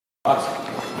Welcome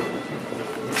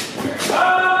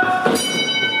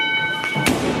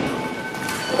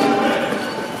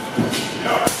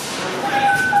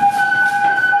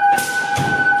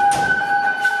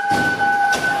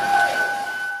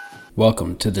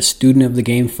to the Student of the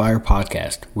Game Fire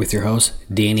podcast with your host,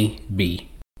 Danny B.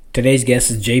 Today's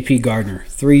guest is J.P. Gardner,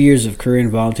 3 years of career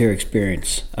and volunteer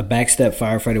experience, a backstep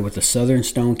firefighter with the Southern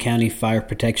Stone County Fire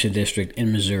Protection District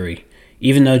in Missouri.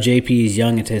 Even though J.P. is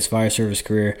young into his fire service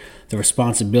career, the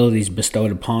responsibilities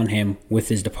bestowed upon him with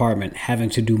his department having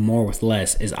to do more with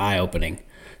less is eye-opening.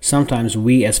 Sometimes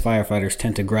we as firefighters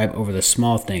tend to gripe over the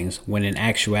small things when in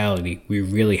actuality we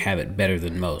really have it better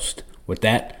than most. With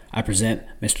that, I present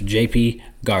Mr. J.P.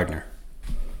 Gardner.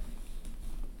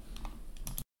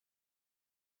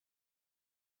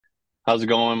 How's it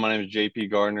going? My name is J.P.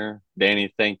 Gardner.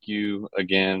 Danny, thank you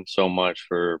again so much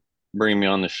for bringing me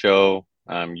on the show.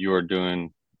 You are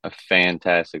doing a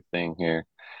fantastic thing here.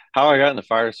 How I got in the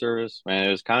fire service, man,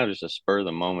 it was kind of just a spur of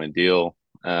the moment deal.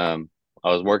 I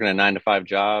was working a 9-to-5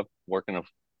 job,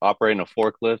 operating a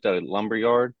forklift at a lumber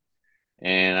yard,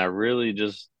 and I really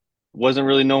just wasn't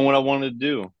really knowing what I wanted to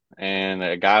do. And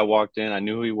a guy walked in. I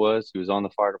knew who he was. He was on the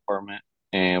fire department,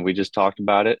 and we just talked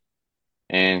about it.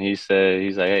 And he's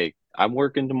like, hey, I'm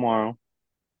working tomorrow.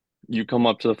 You come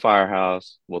up to the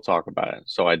firehouse. We'll talk about it.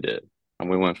 So I did. And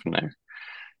we went from there.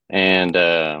 And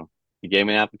he gave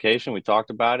me an application. We talked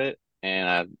about it.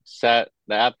 And the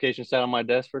application sat on my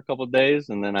desk for a couple of days.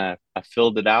 And then I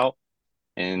filled it out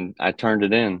and I turned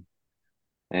it in.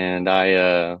 And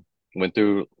I went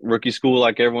through rookie school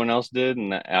like everyone else did.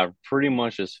 And I pretty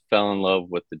much just fell in love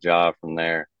with the job from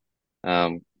there.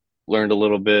 Learned a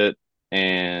little bit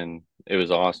and it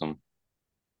was awesome.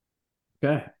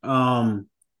 Okay.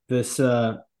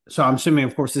 So I'm assuming,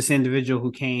 of course, this individual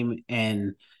who came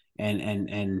and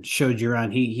showed you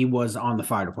around, he was on the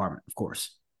fire department, of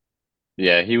course.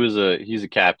 Yeah, he's a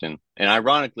captain, and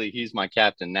ironically, he's my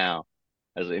captain now,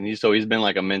 he's been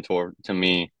like a mentor to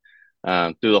me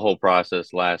through the whole process.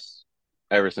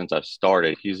 Ever since I've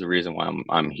started, he's the reason why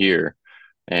I'm here,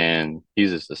 and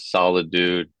he's just a solid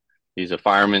dude. He's a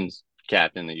fireman's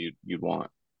captain that you'd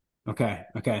want. Okay.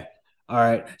 All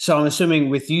right. So I'm assuming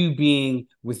with you being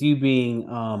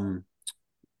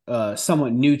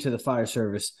somewhat new to the fire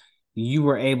service, you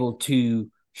were able to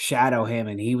shadow him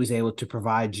and he was able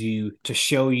to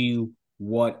show you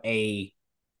what a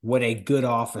good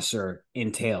officer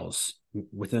entails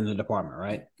within the department,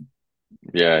 right?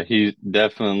 Yeah, he's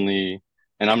definitely,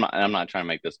 and I'm not trying to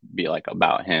make this be like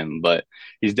about him, but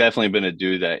he's definitely been a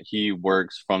dude that he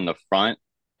works from the front,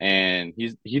 and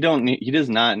he does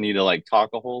not need to like talk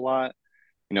a whole lot.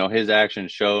 His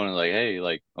actions show and like, hey,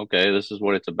 like, okay, this is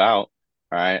what it's about.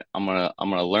 All right, I'm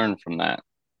gonna learn from that.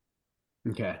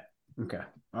 Okay.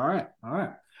 All right.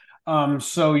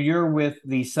 So you're with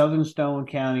the Southern Stone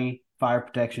County Fire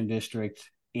Protection District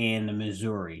in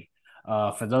Missouri.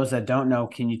 For those that don't know,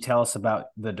 can you tell us about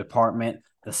the department,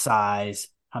 the size,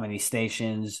 how many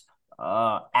stations,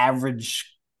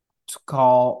 average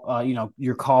call,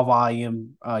 your call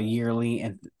volume yearly,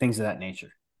 and things of that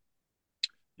nature?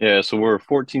 Yeah, so we're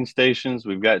 14 stations.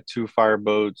 We've got 2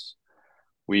 fireboats.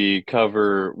 We're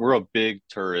a big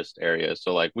tourist area.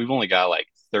 So like we've only got like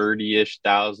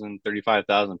 35,000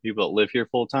 people that live here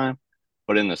full time.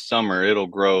 But in the summer, it'll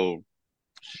grow,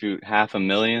 shoot,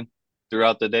 500,000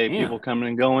 throughout the day, Yeah. people coming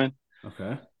and going.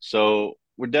 Okay. So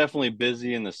we're definitely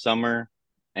busy in the summer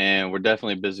and we're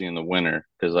definitely busy in the winter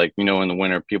because like, in the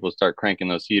winter, people start cranking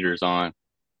those heaters on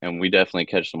and we definitely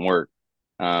catch some work.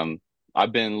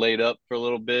 I've been laid up for a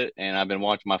little bit and I've been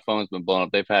watching my phone's been blown up.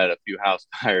 They've had a few house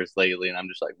fires lately and I'm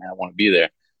just like, man, I want to be there.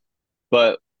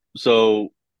 But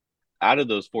so out of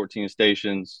those 14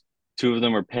 stations, 2 of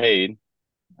them are paid.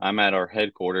 I'm at our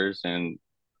headquarters and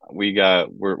we're a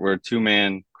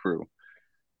 2-man crew,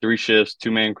 3 shifts,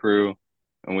 2-man crew.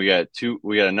 And we got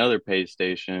another paid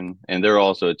station and they're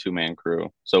also a 2-man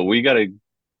crew. So we got to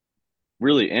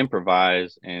really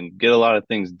improvise and get a lot of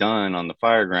things done on the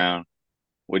fire ground.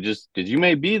 Because you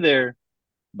may be there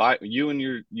by you and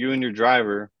your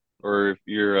driver, or if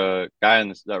you're a guy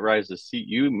that rides the seat,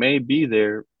 you may be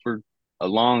there for a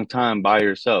long time by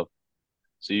yourself.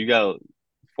 So you got to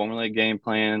formulate game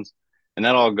plans, and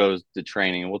that all goes to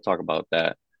training, and we'll talk about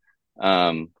that.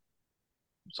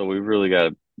 So we really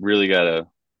got to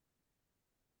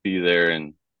be there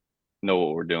and know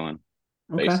what we're doing,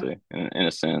 basically, in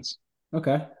a sense.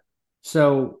 Okay.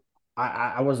 So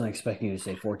I wasn't expecting you to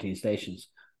say 14 stations,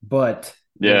 but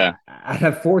yeah, out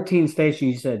of 14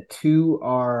 stations, you said two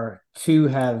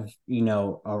have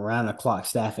around the clock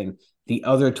staffing. The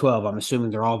other 12, I'm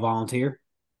assuming they're all volunteer.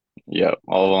 Yeah,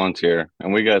 all volunteer.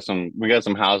 And we got some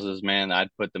houses, man. I'd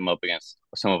put them up against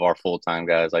some of our full-time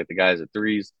guys. Like the guys at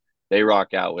threes, they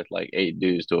rock out with like 8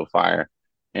 dudes to a fire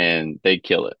and they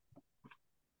kill it.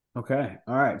 Okay.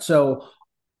 All right. So,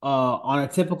 on a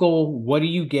typical, what do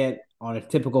you get on a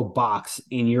typical box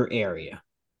in your area?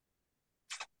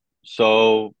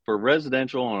 So for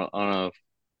residential on a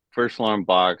first alarm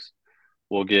box,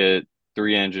 we'll get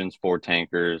 3 engines, 4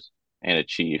 tankers, and a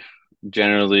chief.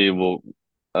 Generally,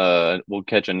 we'll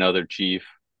catch another chief,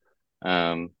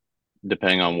 um,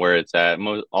 depending on where it's at.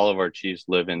 Most all of our chiefs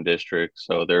live in districts,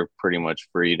 so they're pretty much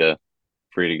free to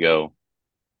go.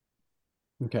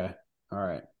 Okay. All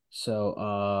right.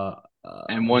 So,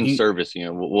 And one do you, service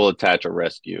unit, we'll attach a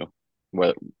rescue,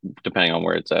 where, depending on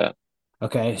where it's at.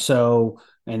 okay. So,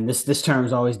 and this term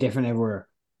is always different everywhere.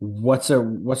 What's a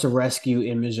rescue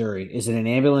in Missouri? Is it an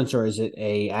ambulance or is it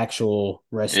a actual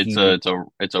It's a rescue? it's a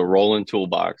it's a rolling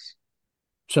toolbox.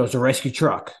 So it's a rescue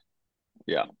truck.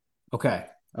 Yeah. Okay.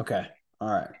 Okay. All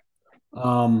right.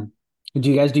 Do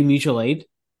you guys do mutual aid?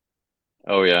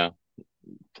 Oh yeah.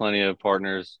 Plenty of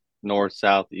partners north,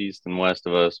 south, east, and west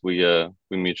of us. We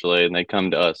mutual aid, and they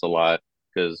come to us a lot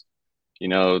because you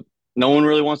know no one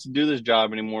really wants to do this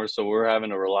job anymore, so we're having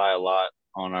to rely a lot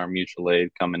on our mutual aid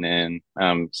coming in.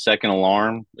 Second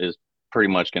alarm is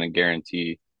pretty much going to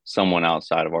guarantee someone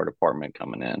outside of our department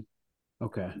coming in.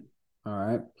 Okay. All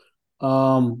right.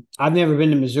 I've never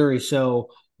been to Missouri, so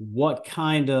what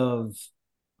are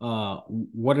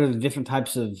the different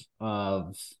types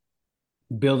of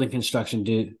building construction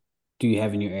do you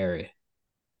have in your area?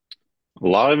 A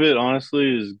lot of it,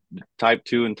 honestly, is type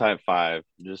 2 and type 5.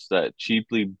 Just that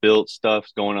cheaply built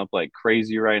stuff's going up like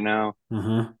crazy right now.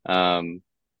 Uh-huh. Um,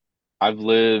 I've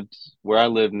lived where I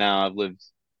live now, I've lived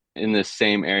in this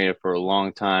same area for a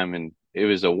long time, and it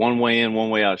was a one way in,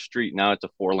 one way out street. Now it's a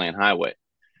 4-lane highway.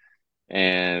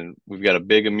 And we've got a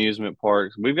big amusement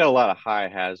park. We've got a lot of high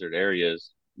hazard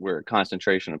areas where a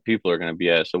concentration of people are going to be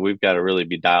at. So we've got to really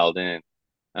be dialed in,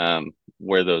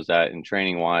 where those at in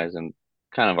training wise and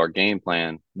kind of our game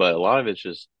plan. But a lot of it's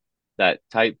just that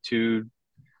type 2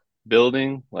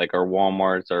 building, like our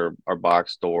Walmarts, our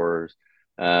box stores,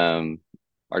 um,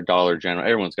 our Dollar General.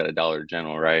 Everyone's got a Dollar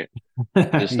General, right?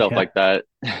 Just stuff Yeah. like that.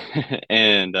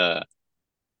 And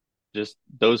just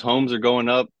those homes are going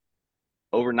up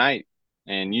overnight.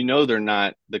 And they're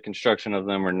not, the construction of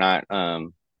them are not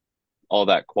all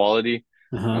that quality.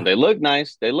 Uh-huh. They look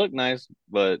nice,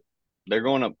 but they're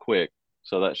going up quick.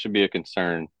 So that should be a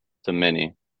concern to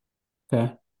many.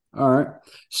 Okay. All right.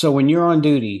 So when you're on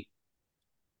duty,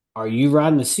 are you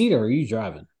riding the seat or are you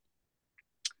driving?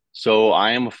 So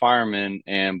I am a fireman,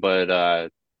 but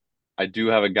I do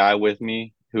have a guy with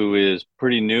me who is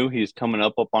pretty new. He's coming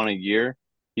up on a year.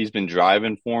 He's been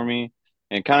driving for me,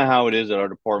 and kind of how it is at our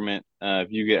department.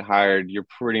 If you get hired, you're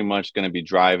pretty much going to be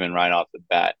driving right off the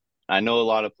bat. I know a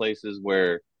lot of places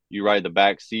where you ride the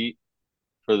back seat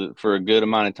for a good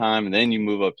amount of time, and then you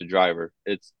move up to driver.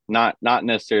 It's not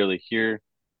necessarily here.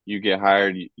 You get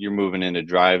hired, you're moving into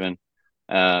driving.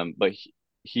 But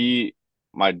he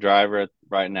my driver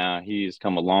right now, he's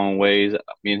come a long ways.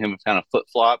 Me and him have kind of flip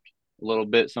flopped a little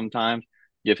bit sometimes.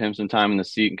 Give him some time in the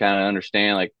seat and kind of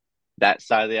understand like that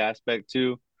side of the aspect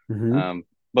too. Mm-hmm. Um,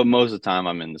 but most of the time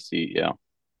I'm in the seat. Yeah,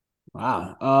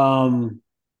 Wow.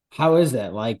 How is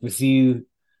that like with you?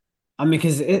 I mean,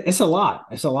 because it's a lot.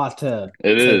 It's a lot it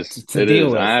is. to It deal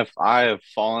is. And with. I have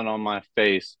fallen on my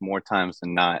face more times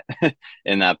than not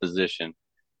in that position.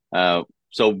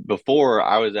 So before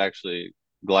I was actually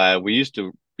glad we used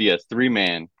to be a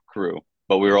 3-man crew,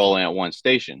 but we were Okay. all in at one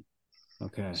station.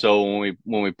 Okay. So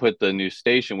when we put the new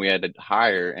station, we had to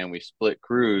hire and we split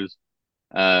crews.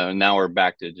 Now we're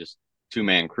back to just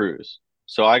 2-man crews.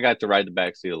 So I got to ride the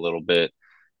back seat a little bit,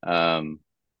 um,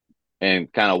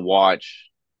 and kind of watch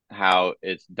how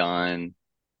it's done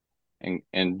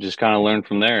and just kind of learn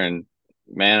from there. And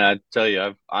man, I tell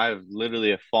you, I've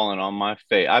literally have fallen on my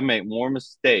face. I make more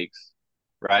mistakes,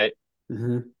 right,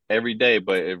 Hmm. every day,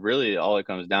 but it really all it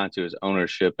comes down to is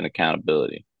ownership and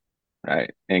accountability,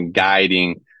 right, and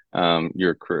guiding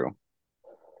your crew.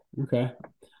 Okay.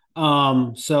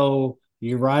 So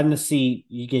you're riding the seat,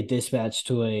 you get dispatched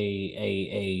to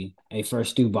a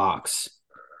first due box.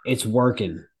 It's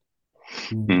working.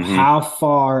 Hmm. How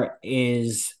far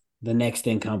is the next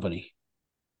in company?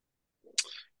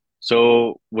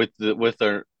 So with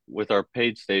our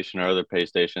paid station, our other paid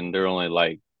station, they're only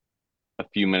like a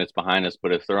few minutes behind us.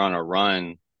 But if they're on a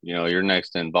run, you're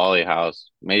next in Volley House,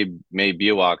 may be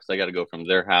a walk 'cause they got to go from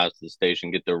their house to the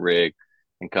station, get their rig,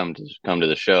 and come to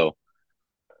the show.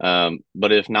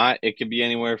 But if not, it could be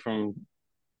anywhere from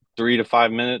 3 to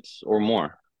 5 minutes or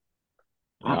more.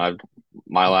 You know, Wow.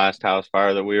 my last house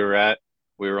fire that we were at,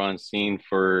 we were on scene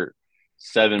for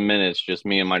 7 minutes, just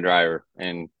me and my driver,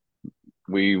 and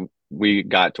we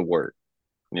got to work.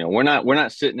 You know, we're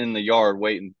not sitting in the yard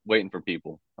waiting for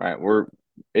people, right?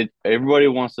 Everybody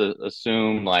wants to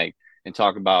assume like and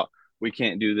talk about we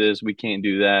can't do this, we can't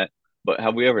do that. But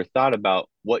have we ever thought about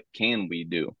what can we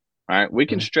do? Right? We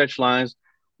can Okay. stretch lines,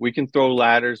 we can throw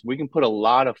ladders, we can put a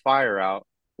lot of fire out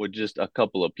with just a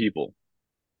couple of people.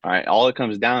 All right. All it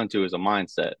comes down to is a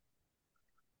mindset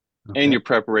and Okay. your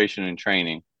preparation and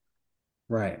training.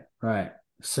 Right. Right.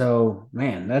 So,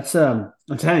 man, that's I'm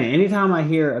telling you, anytime I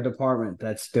hear a department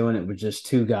that's doing it with just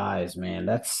two guys, man,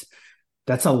 that's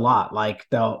a lot. Like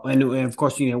though, and of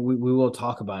course, we will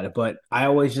talk about it, but I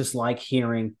always just like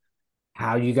hearing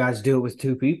how you guys do it with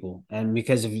two people. And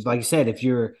because if like you said, if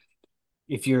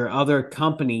your other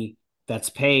company that's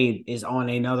paid is on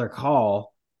another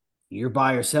call, you're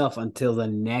by yourself until the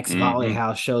next volley Mm-hmm.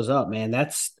 house shows up, man.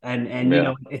 That's and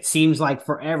Yeah, it seems like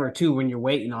forever too when you're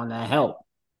waiting on that help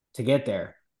to get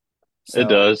there. it So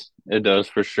does. It does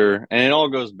for sure. And it all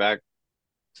goes back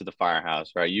to the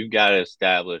firehouse, right? You've got to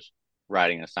establish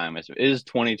writing assignments. It is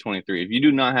 2023. If you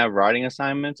do not have writing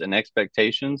assignments and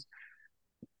expectations,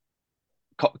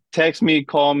 text me,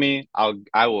 call me.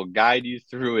 I will guide you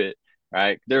through it.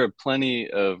 Right? There are plenty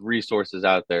of resources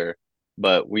out there,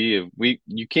 but we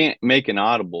you can't make an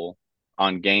audible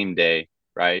on game day,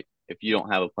 right? If you don't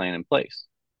have a plan in place.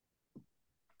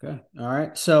 okay. All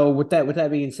right. So with that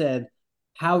being said,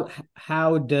 how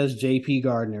does JP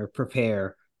Gardner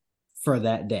prepare for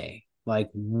that day? Like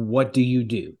what do you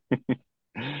do?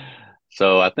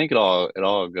 So I think it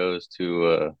all goes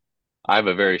to I have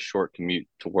a very short commute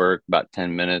to work, about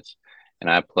 10 minutes, and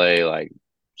I play like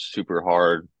super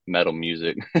hard metal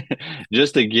music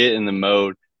just to get in the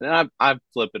mode. Then I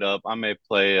flip it up. I may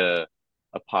play a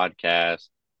podcast,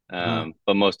 Uh-huh.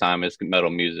 but most time it's metal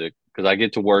music because I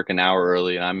get to work an hour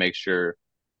early and I make sure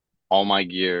all my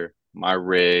gear, my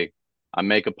rig, I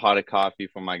make a pot of coffee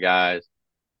for my guys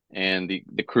and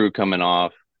the crew coming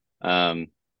off. Um,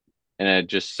 and it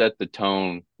just set the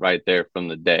tone right there from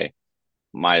the day.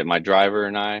 My driver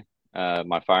and I,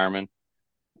 my fireman,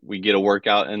 we get a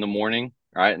workout in the morning,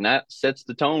 right? And that sets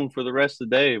the tone for the rest of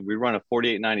the day. We run a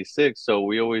 4896, so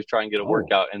we always try and get a Oh,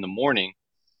 workout in the morning,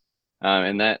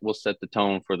 and that will set the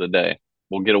tone for the day.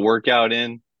 We'll get a workout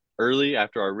in early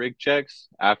after our rig checks,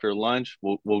 after lunch.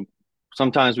 We'll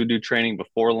sometimes we do training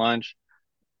before lunch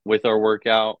with our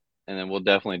workout, and then we'll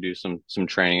definitely do some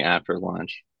training after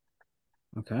lunch.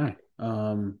 okay.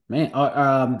 Man,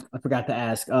 I forgot to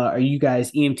ask. Are you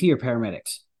guys EMT or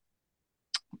paramedics?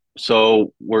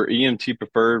 So we're EMT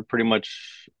preferred. Pretty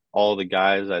much all the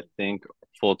guys I think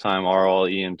full time are all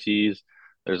EMTs.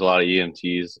 There's a lot of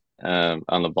EMTs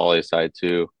on the volley side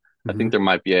too. I think Hmm. there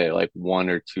might be like one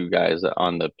or two guys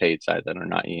on the paid side that are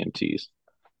not EMTs.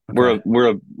 We're Okay.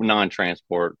 a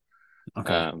non-transport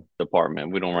Okay.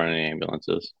 department. We don't run any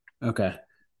ambulances Okay.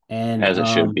 And as it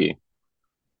should be.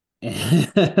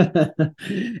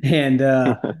 and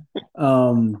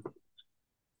um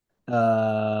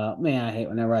man, I hate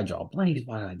whenever I draw blanks.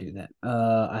 Why did I do that?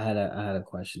 I had a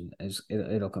question.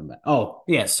 It'll come back. Oh,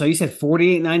 yes. So you said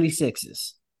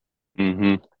 4896s.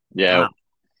 hmm Yeah, Wow.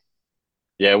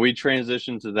 yeah. We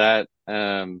transitioned to that.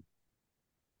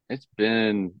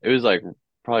 It was like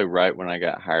probably right when I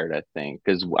got hired, I think,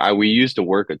 because we used to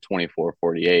work a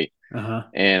 24/48, Uh-huh.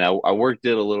 and I worked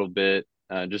it a little bit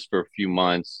just for a few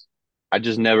months. I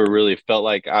just never really felt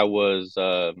like I was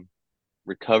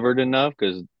recovered enough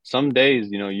because some days,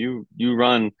 you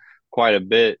run quite a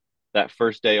bit. That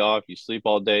first day off, you sleep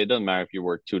all day. It doesn't matter if you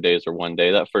work 2 days or one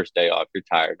day. That first day off, you're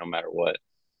tired no matter what,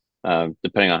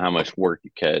 depending on how much work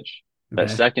you catch. That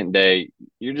Okay. second day,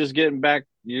 you're just getting back.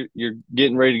 You're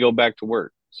getting ready to go back to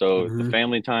work. So the Hmm.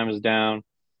 family time is down.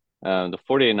 The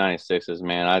 4896s,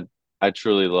 man, I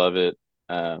truly love it.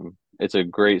 It's a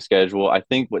great schedule. I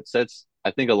think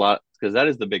a lot because that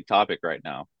is the big topic right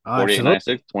now. Oh, absolutely.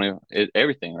 4896, 20,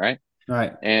 everything, right?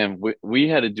 Right. And we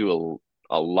had to do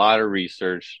a lot of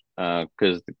research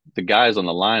because the guys on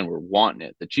the line were wanting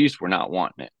it. The Chiefs were not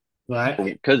wanting it Right.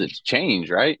 because it's changed,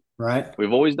 right? Right.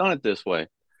 We've always done it this way.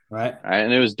 Right. Right?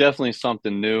 And it was definitely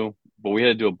something new, but we had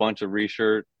to do a bunch of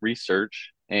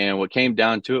research. And what came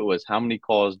down to it was how many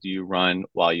calls do you run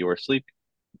while you are sleeping?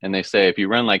 And they say if you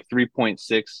run like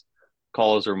 3.6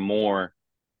 calls or more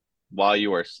while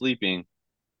you are sleeping,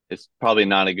 it's probably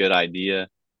not a good idea.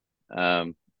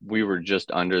 We were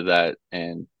just under that,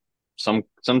 and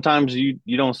sometimes you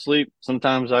don't sleep.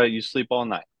 Sometimes you sleep all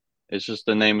night. It's just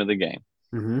the name of the game.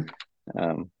 Hmm.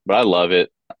 But I love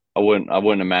it. I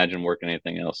wouldn't imagine working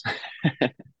anything else.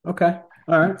 Okay.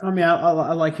 All right. I mean,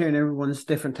 I like hearing everyone's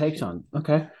different takes on it.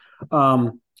 Okay.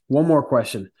 One more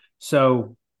question.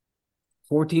 So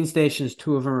 14 stations,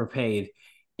 two of them are paid.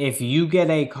 If you get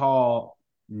a call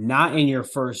not in your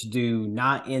first due,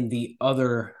 not in the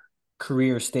other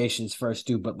career stations first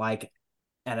due, but like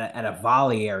at a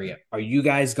volley area, are you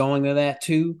guys going to that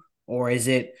too? Or is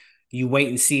it you wait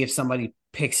and see if somebody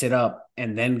picks it up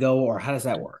and then go, or how does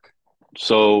that work?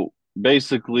 So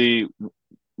basically,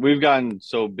 we've gotten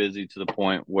so busy to the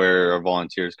point where our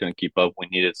volunteers couldn't keep up. We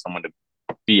needed someone to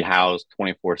be housed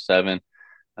 24/7.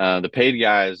 The paid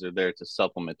guys are there to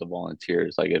supplement the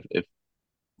volunteers. Like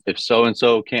if so and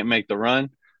so can't make the run,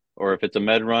 or if it's a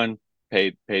med run,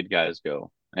 paid guys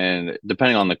go. And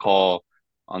depending on the call,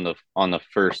 on the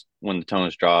first when the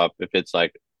tones drop, if it's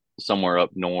like somewhere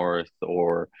up north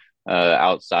or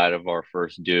outside of our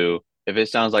first due, if it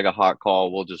sounds like a hot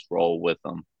call, we'll just roll with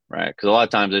them, right? Because a lot of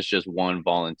times it's just one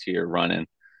volunteer running.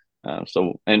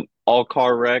 And all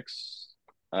car wrecks,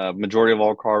 majority of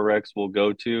all car wrecks will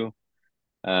go to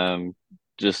um,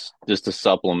 just to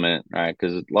supplement, right?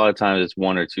 Because a lot of times it's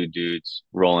one or two dudes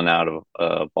rolling out of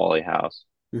a volley house.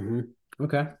 Mm-hmm.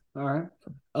 Okay. All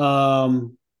right.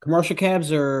 Commercial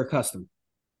cabs or custom?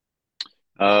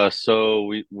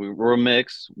 So we're a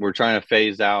mix. We're trying to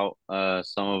phase out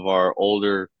some of our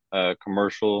older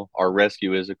commercial. Our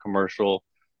rescue is a commercial.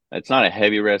 It's not a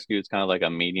heavy rescue. It's kind of like a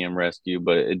medium rescue,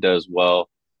 but it does well.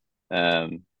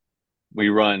 Um, we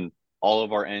run all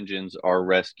of our engines are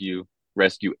rescue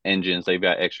engines. They've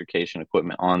got extrication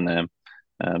equipment on them.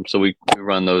 So we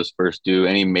run those first due.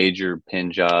 Any major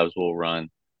pin jobs, we'll run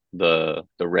the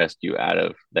rescue out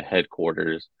of the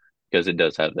headquarters because it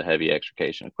does have the heavy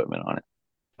extrication equipment on it.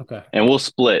 Okay. And we'll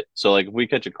split. So like if we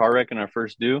catch a car wreck in our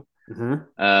first due,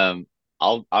 Mm-hmm. um,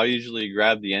 I'll usually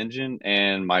grab the engine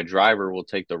and my driver will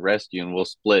take the rescue and we'll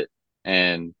split.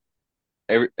 And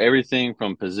everything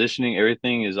from positioning,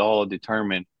 everything is all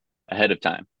determined ahead of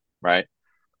time, right?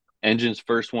 Engine's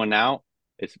first one out,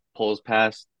 it pulls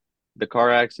past the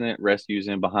car accident, rescues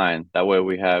in behind. That way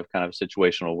we have kind of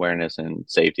situational awareness and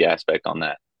safety aspect on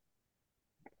that.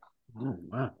 Oh,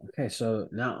 wow. Okay. So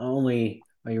not only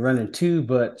are you running two,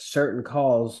 but certain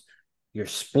calls you're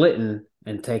splitting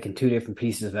and taking two different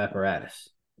pieces of apparatus.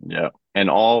 Yeah. And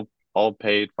all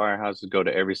paid firehouses go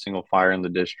to every single fire in the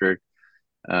district.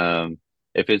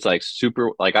 If it's like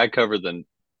super like I cover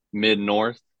mid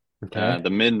north, Okay. the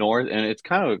mid north, and it's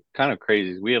kind of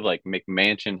crazy. We have like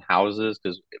McMansion houses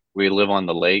because we live on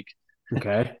the lake.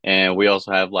 Okay. And we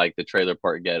also have like the trailer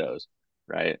park ghettos,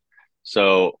 right?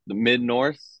 So the mid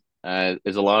north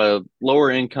is a lot of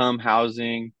lower income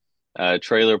housing,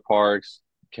 trailer parks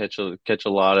catch a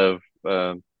lot of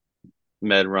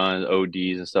med runs,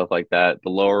 ODs, and stuff like that. The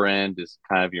lower end is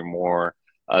kind of your more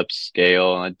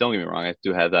upscale. And don't get me wrong, I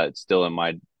do have that still in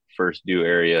my first due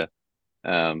area,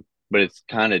 but it's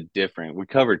kind of different. We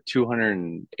cover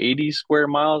 280 square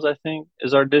miles, I think,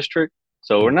 is our district.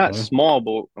 So we're not Okay. small,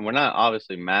 but we're not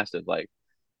obviously massive like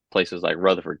places like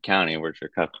Rutherford County, which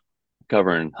are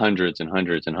covering hundreds and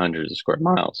hundreds and hundreds of square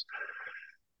miles.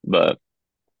 But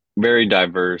very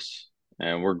diverse,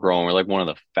 and we're growing. We're like one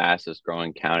of the fastest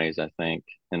growing counties, I think,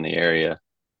 in the area,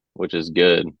 which is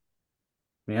good.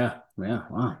 Yeah. Yeah.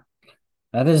 Wow.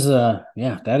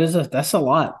 Yeah, that's a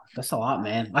lot. That's a lot,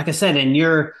 man. Like I said, and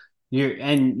your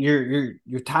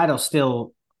title's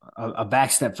still a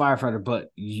backstep firefighter, but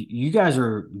you guys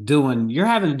you're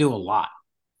having to do a lot.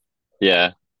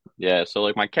 Yeah, yeah. So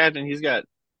like my captain, he's got a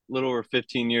little over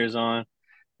 15 years on,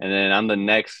 and then I'm the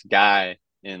next guy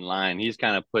in line. He's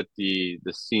kind of put the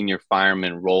senior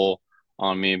fireman role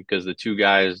on me because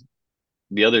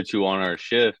the other two on our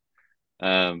shift,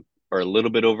 are a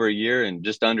little bit over a year and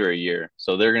just under a year,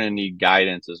 so they're gonna need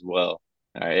guidance as well.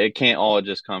 All right, it can't all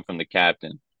just come from the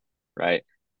captain, right?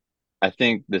 I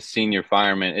think the senior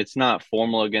fireman, it's not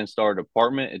formal against our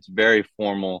department; it's very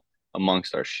formal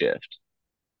amongst our shift.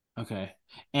 Okay.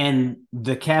 And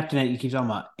the captain that you keep talking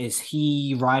about, is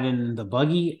he riding the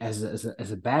buggy as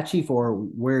a bat chief, or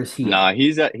where is he at? Nah,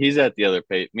 he's at the other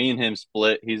paid. Me and him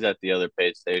split. He's at the other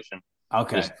paid station,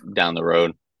 Okay. just down the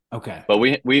road. Okay. But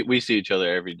we see each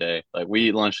other every day. Like we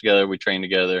eat lunch together, we train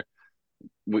together.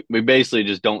 We basically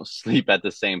just don't sleep at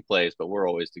the same place, but we're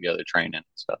always together training and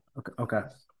stuff. Okay. Okay.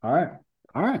 All right.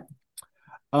 All right.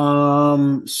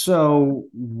 So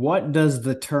what does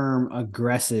the term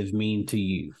aggressive mean to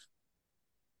you?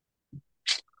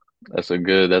 That's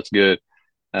good.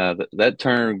 That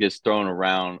term gets thrown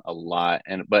around a lot,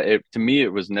 but to me,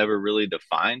 it was never really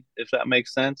defined, if that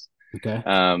makes sense. Okay.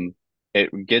 Um, it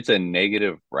gets a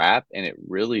negative rap, and it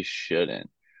really shouldn't.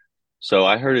 So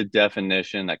I heard a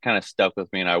definition that kind of stuck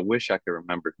with me, and I wish I could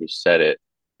remember who said it.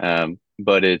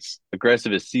 But it's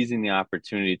aggressive is seizing the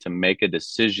opportunity to make a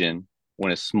decision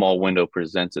when a small window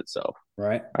presents itself.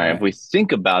 Right. All right. If Right. we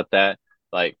think about that,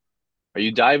 like, are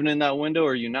you diving in that window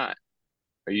or are you not?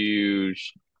 Are you,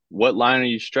 what line are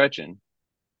you stretching?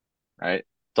 Right.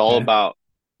 It's all Okay. about,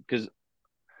 because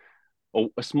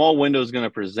a small window is going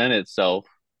to present itself,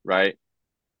 right?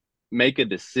 Make a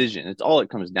decision. It's all it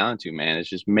comes down to, man. It's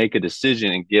just make a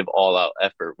decision and give all out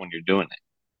effort when you're doing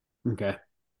it. Okay.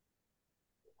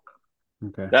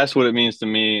 Okay. That's what it means to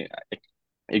me.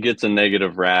 It gets a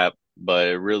negative rap, but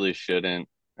it really shouldn't.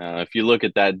 If you look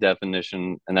at that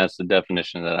definition, and that's the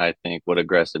definition that I think what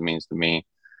aggressive means to me,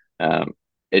 um,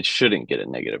 it shouldn't get a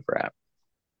negative rap.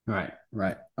 Right.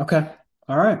 Right. Okay.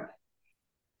 All right.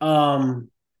 Um,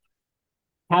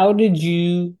 how did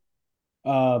you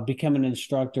become an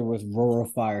instructor with rural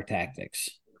fire tactics?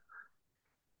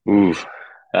 Ooh,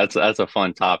 that's a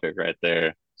fun topic right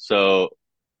there. So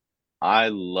I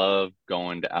love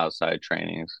going to outside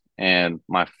trainings, and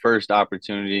my first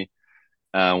opportunity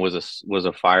was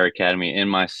a fire academy in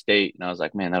my state, and I was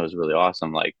like, man, that was really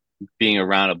awesome. Like being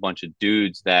around a bunch of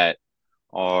dudes that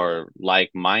are like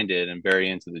minded and very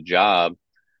into the job,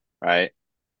 right?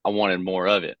 I wanted more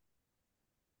of it.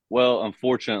 Well,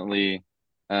 unfortunately,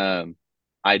 um,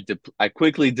 I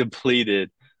quickly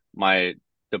depleted my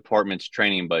department's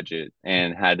training budget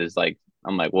and had this like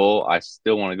I'm like, well, I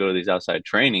still want to go to these outside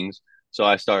trainings, so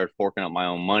I started forking up my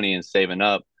own money and saving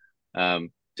up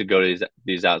to go to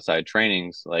these outside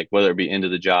trainings, like whether it be into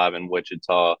the job in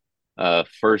Wichita,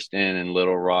 first in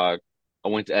Little Rock. I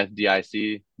went to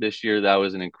FDIC this year. That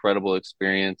was an incredible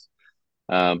experience.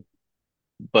 Um,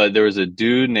 but there was a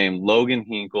dude named Logan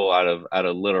Hinkle out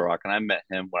of Little Rock, and I met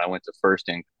him when I went to First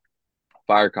in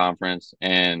Fire Conference,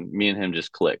 and me and him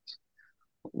just clicked.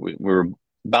 We were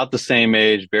about the same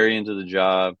age, very into the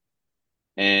job,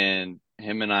 and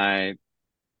him and I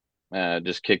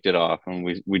just kicked it off, and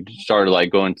we started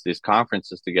like going to these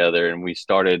conferences together, and we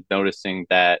started noticing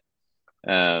that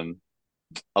um,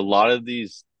 a lot of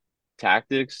these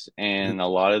tactics and a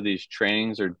lot of these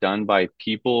trainings are done by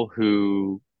people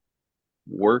who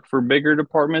work for bigger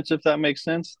departments, if that makes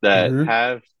sense, that Mm-hmm.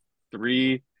 have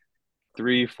three,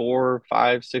 three, four,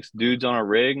 five, six dudes on a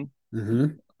rig. Mm-hmm.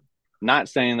 Not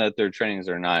saying that their trainings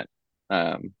are not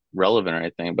relevant or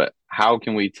anything, but how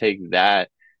can we take that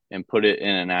and put it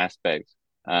in an aspect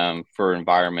for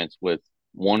environments with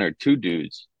one or two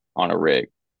dudes on a rig?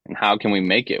 And how can we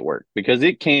make it work? Because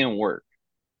it can work,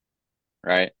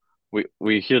 right?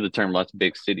 We hear the term "let's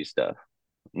big city stuff."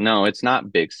 No, it's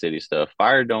not big city stuff.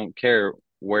 Fire don't care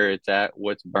where it's at,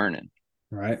 what's burning.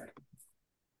 Right.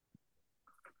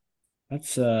 That's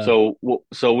So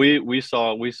we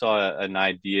saw an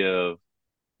idea of,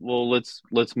 well, let's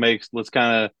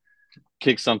kind of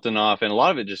kick something off, and a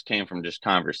lot of it just came from just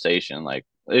conversation. Like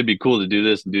it'd be cool to do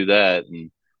this and do that,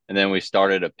 and then we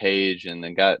started a page, and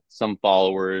then got some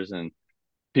followers, and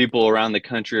people around the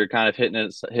country are kind of hitting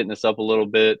us up a little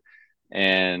bit.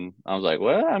 And I was like,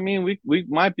 well, I mean, we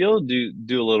might be able to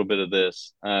do a little bit of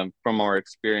this from our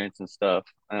experience and stuff.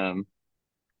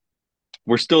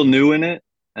 We're still new in it.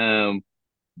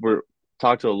 We're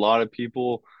talked to a lot of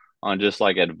people on just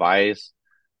like advice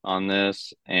on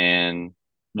this, and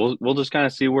we'll just kind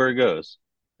of see where it goes.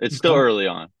 It's still okay. early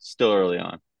on. Still early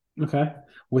on. Okay.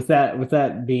 With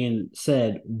that being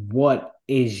said, what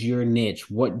is your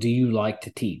niche? What do you like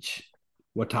to teach?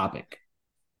 What topic?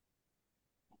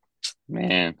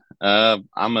 Man,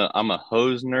 I'm a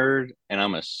hose nerd and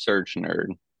I'm a search nerd.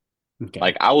 Okay.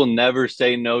 Like I will never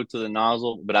say no to the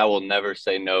nozzle, but I will never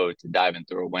say no to diving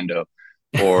through a window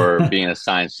or being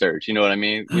assigned search. You know what I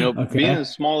mean? Being in Okay. a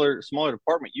smaller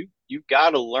department, you've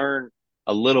got to learn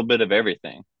a little bit of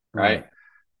everything, right? Right.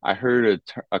 I heard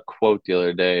a quote the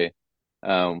other day.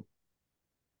 Um,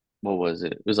 what was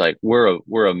it? It was like we're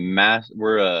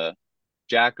a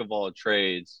jack of all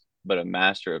trades, but a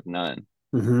master of none.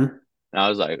 Mm-hmm. And I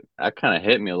was like, that kind of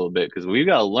hit me a little bit because we've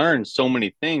got to learn so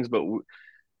many things, but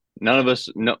none of us,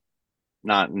 no,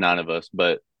 not none of us,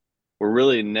 but we're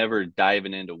really never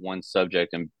diving into one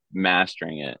subject and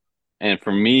mastering it. And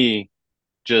for me,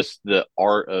 just the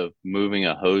art of moving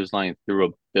a hose line through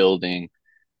a building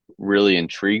really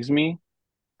intrigues me.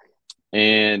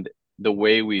 And the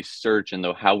way we search and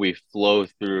how we flow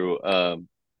through a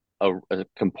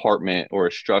compartment or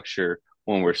a structure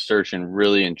when we're searching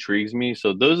really intrigues me.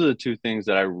 So those are the two things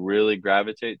that I really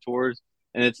gravitate towards.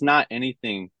 And it's not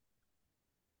anything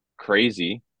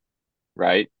crazy,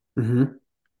 right? Mm-hmm.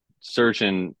 Search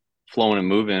and flowing and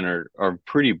moving are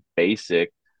pretty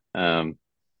basic. Um,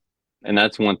 and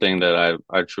that's one thing that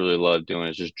I truly love doing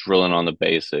is just drilling on the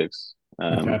basics.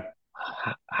 Okay.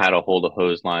 how to hold a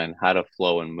hose line, how to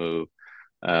flow and move,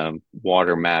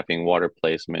 water mapping, water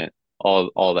placement,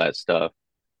 all that stuff.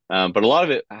 But a lot of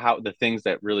it, how the things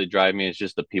that really drive me is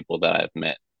just the people that I've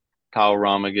met. Kyle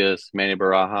Ramagas, Manny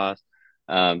Barajas,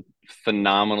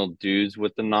 phenomenal dudes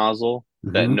with the nozzle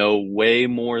that Mm-hmm. know way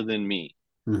more than me.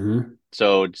 Mm-hmm.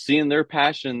 So seeing their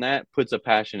passion, that puts a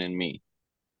passion in me.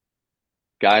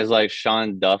 Guys like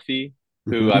Sean Duffy,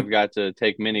 who Mm-hmm. I've got to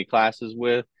take many classes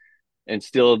with,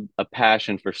 instilled a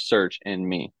passion for search in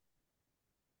me.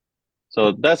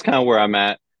 So that's kind of where I'm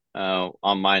at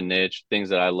on my niche, things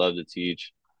that I love to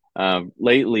teach.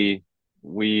 Lately,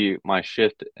 my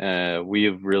shift, we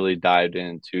have really dived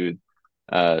into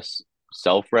uh,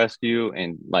 self rescue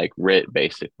and like RIT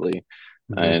basically,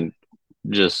 Mm-hmm. and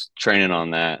just training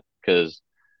on that because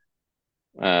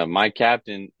my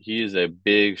captain, he is a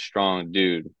big, strong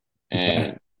dude,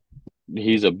 Okay. and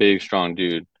he's a big, strong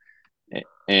dude.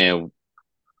 And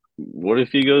what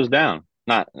if he goes down?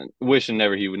 Not wishing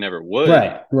never he would never would,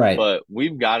 Right. Right. but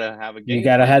we've got to have a You game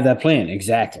got to have plan. that plan.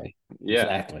 Exactly. Yeah,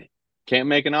 Exactly. can't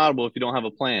make an audible if you don't have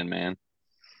a plan, man.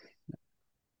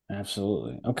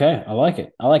 Absolutely. Okay. I like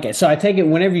it. I like it. So I take it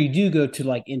whenever you do go to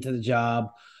like into the job,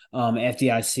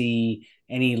 FDIC,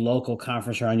 any local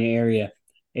conference around your area,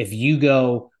 if you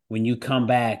go, when you come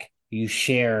back, you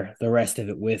share the rest of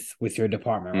it with your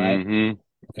department, right? Mm-hmm.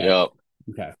 Okay. Yep.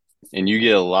 Okay. And you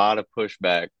get a lot of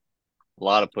pushback. A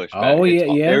lot of pushback. Oh It's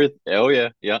yeah, yeah. every. Oh yeah,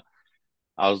 yeah.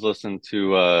 I was listening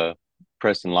to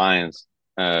Preston Lyons,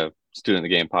 student of the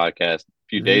game podcast a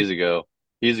few Hmm. days ago.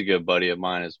 He's a good buddy of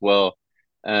mine as well.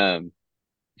 Um,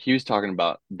 he was talking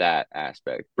about that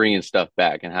aspect, bringing stuff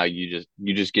back, and how you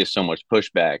just get so much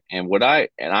pushback. And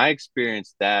I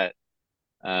experienced that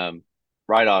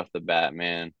right off the bat,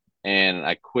 man. And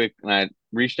I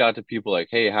reached out to people like,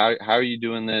 hey, how are you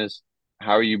doing this?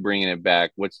 How are you bringing it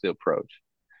back? What's the approach?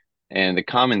 And the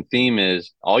common theme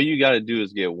is all you got to do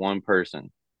is get one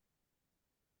person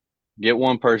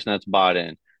that's bought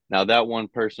in. Now that one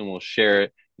person will share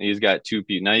it. And he's got two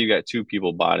people. Now you got two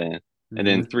people bought in, and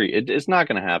then Hmm. three. It's not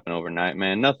going to happen overnight,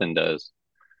 man. Nothing does.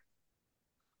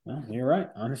 Well, you're right.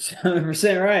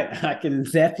 100% right. I can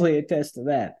definitely attest to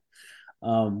that.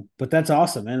 But that's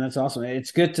awesome, man. That's awesome.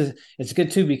 It's good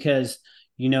too because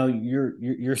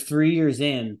you're 3 years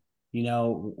in.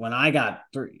 When I got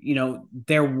through,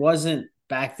 there wasn't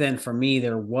back then for me.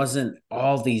 There wasn't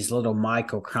all these little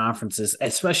micro conferences,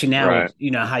 especially now with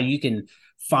Right. how you can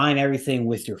find everything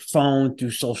with your phone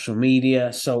through social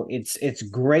media. So it's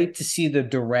great to see the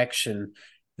direction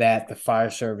that the fire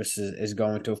service is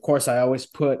going to. Of course, I always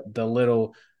put the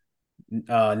little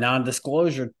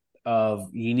non-disclosure of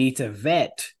you need to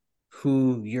vet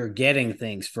who you're getting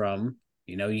things from.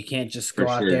 You can't just For go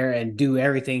out sure. there and do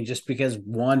everything just because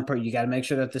you got to make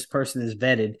sure that this person is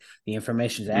vetted, the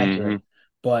information is accurate. Hmm.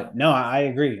 But no, I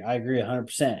agree. I agree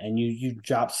 100%. And you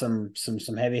dropped some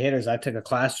heavy hitters. I took a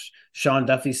class, Sean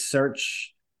Duffy's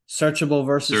searchable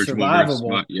versus Searchable versus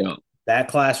survivable. yeah, That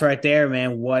class right there,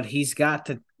 man, what he's got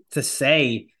to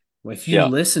say, if you yeah.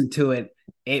 listen to it,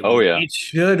 it Oh yeah, it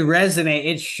should resonate.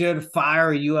 It should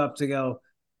fire you up to go,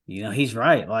 he's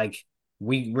right. Like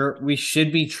we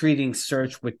should be treating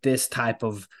search with this type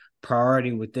of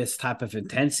priority, with this type of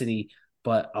intensity,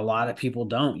 but a lot of people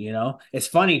don't. It's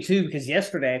funny too, because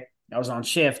yesterday I was on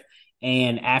shift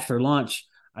and after lunch,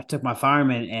 I took my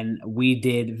fireman and we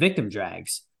did victim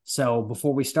drags. So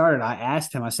before we started, I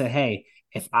asked him, I said, hey,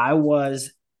 if I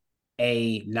was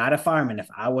not a fireman, if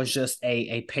I was just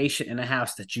a patient in a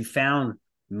house that you found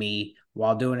me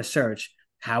while doing a search,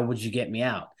 how would you get me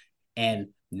out? And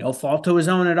no fault to his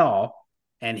own at all.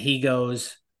 And he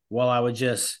goes, well, I would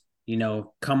just,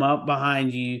 come up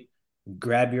behind you,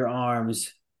 grab your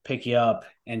arms, pick you up,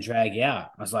 and drag you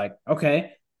out. I was like,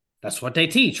 okay, that's what they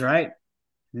teach, right?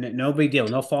 No big deal,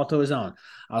 no fault to his own.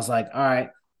 I was like, all right,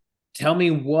 tell me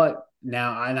what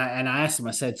now. And I asked him,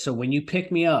 I said, so when you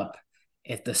pick me up,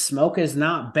 if the smoke is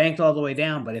not banked all the way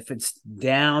down, but if it's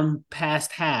down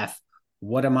past half,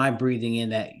 what am I breathing in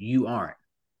that you aren't?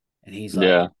 And he's like,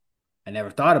 yeah. I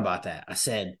never thought about that. I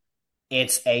said,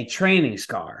 it's a training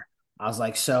scar. I was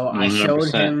like, so I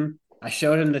 100%.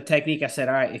 showed him the technique. I said,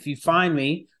 all right, if you find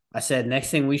me, I said, next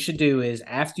thing we should do is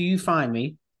after you find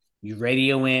me, you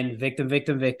radio in victim,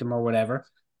 victim, victim, or whatever.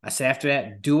 I said, after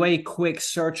that, do a quick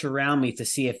search around me to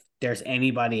see if there's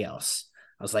anybody else.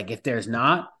 I was like, if there's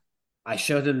not, I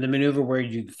showed them the maneuver where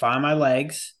you find my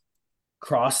legs,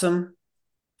 cross them,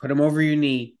 put them over your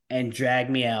knee, and drag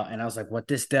me out. And I was like, what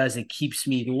this does, it keeps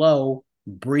me low,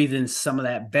 breathing some of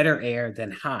that better air than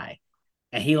high.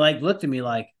 And he like looked at me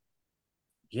like,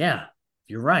 yeah,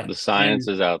 You're right. The science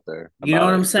And is out there you know about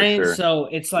what I'm it for saying? sure. So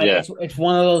it's like Yeah, it's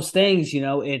one of those things, yeah,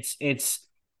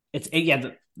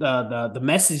 the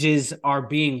messages are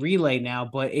being relayed now,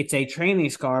 but it's a training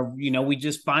scar. We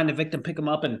just find the victim, pick them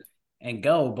up and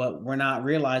go, but we're not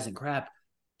realizing crap.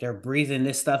 They're breathing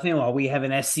this stuff in while we have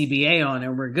an SCBA on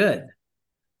and we're good.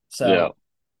 yeah. So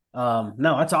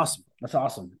no, that's awesome. That's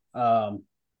awesome.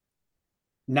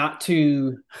 Not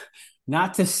to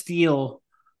not to steal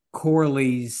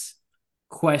Corley's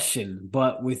question,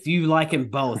 but with you liking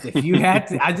both, if you had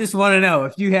to, I just want to know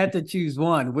if you had to choose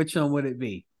one, which one would it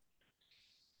be?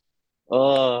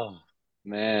 Oh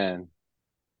man,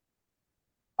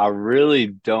 I really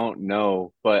don't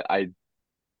know, but I'm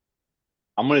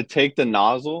gonna take the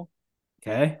nozzle.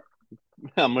 Okay,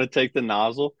 I'm gonna take the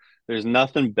nozzle. There's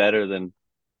nothing better than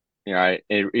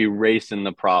erasing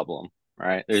the problem,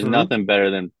 right? There's true, nothing better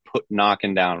than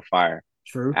knocking down fire.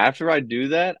 true. After I do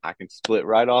that, I can split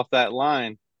right off that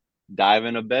line, dive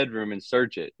in a bedroom and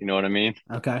search it. You know what I mean?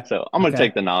 Okay, So I'm gonna okay,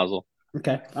 take the nozzle.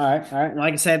 okay. All right, all right.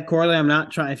 Like I said, Corley, I'm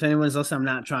not trying. If anyone's listening, I'm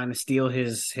not trying to steal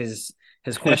his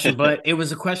question, but it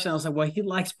was a question. I was like, well, he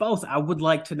likes both. I would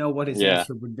like to know what his Yeah,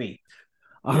 answer would be.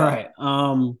 All yeah. right.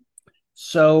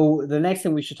 So the next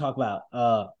thing we should talk about,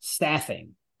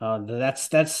 staffing.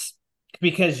 That's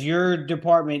because your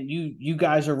department, you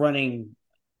guys are running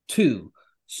two.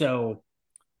 So,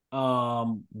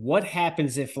 what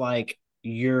happens if like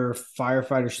your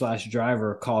firefighter slash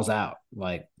driver calls out?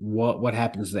 Like, what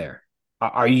happens there?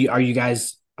 Are you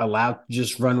guys allowed to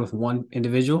just run with one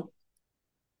individual?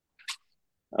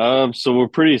 So we're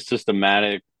pretty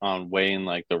systematic on weighing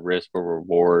like the risk or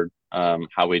reward,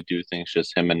 how we do things,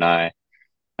 just him and I.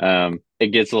 It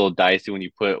gets a little dicey when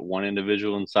you put one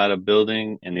individual inside a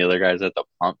building and the other guy's at the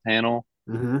pump panel.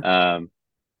 Mm-hmm. Um,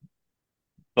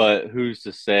 but who's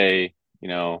to say,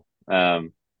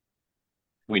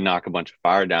 we knock a bunch of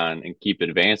fire down and keep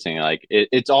advancing? Like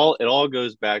it all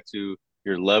goes back to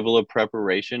your level of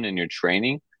preparation and your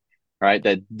training, right?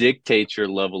 That dictates your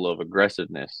level of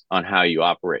aggressiveness on how you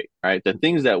operate, right? The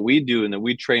things that we do and that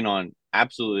we train on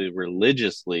absolutely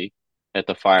religiously at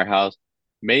the firehouse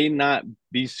may not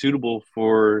be suitable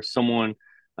for someone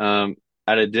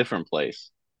at a different place.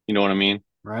 You know what I mean?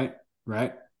 Right,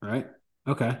 right, right.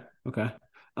 Okay, okay.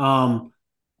 Um,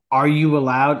 are you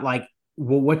allowed like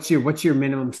what's your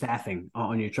minimum staffing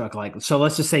on your truck? Like, so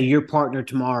let's just say your partner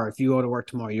tomorrow, if you go to work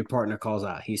tomorrow, your partner calls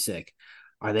out, he's sick.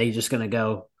 Are they just gonna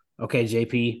go, okay,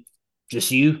 JP,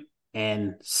 just you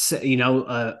and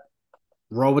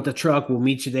roll with the truck, we'll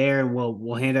meet you there and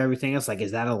we'll handle everything else? Like,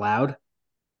 is that allowed?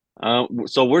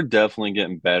 So we're definitely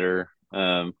getting better.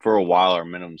 For a while, our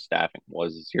minimum staffing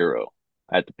was zero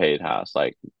at the paid house.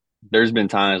 Like, there's been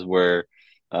times where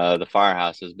the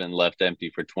firehouse has been left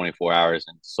empty for 24 hours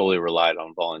and solely relied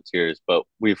on volunteers. But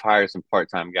we've hired some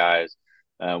part-time guys.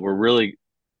 We're really,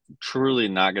 truly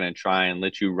not going to try and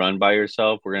let you run by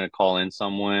yourself. We're going to call in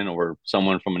someone or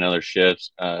someone from another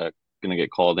shift going to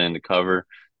get called in to cover.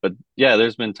 But yeah,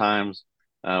 there's been times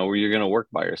where you're going to work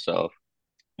by yourself.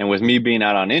 And with me being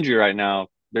out on injury right now,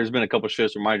 there's been a couple of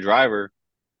shifts where my driver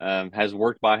has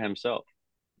worked by himself.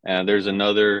 And there's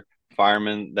another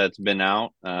fireman that's been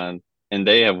out, and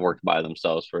they have worked by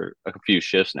themselves for a few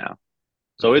shifts now.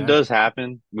 So it Okay. does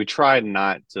happen. We try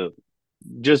not to,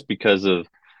 just because of,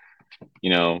 you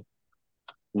know,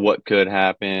 what could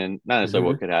happen, not necessarily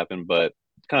what Hmm. could happen, but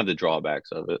kind of the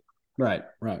drawbacks of it. Right,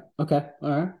 right. Okay. All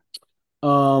right.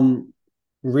 Um,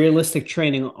 realistic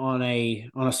training on a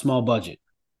small budget.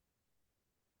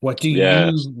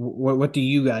 Yes. What do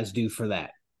you guys do for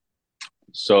that?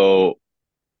 So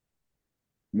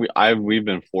we've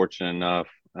been fortunate enough.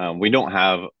 We don't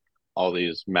have all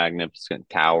these magnificent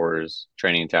towers,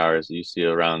 training towers that you see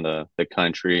around the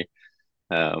country.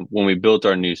 When we built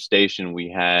our new station,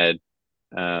 we had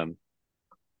um,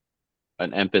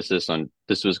 an emphasis on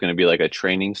this was going to be like a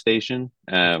training station.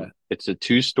 Okay. It's a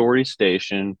two-story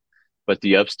station, but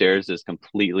the upstairs is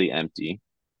completely empty.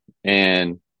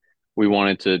 And we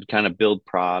wanted to kind of build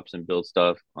props and build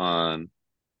stuff on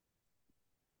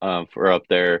for up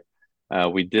there.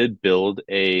 We did build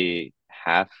a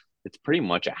half. It's pretty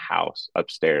much a house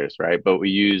upstairs, right? But we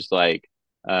used like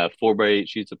 4x8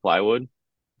 sheets of plywood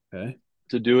Okay.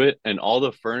 to do it, and all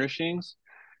the furnishings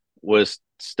was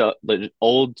stuff, like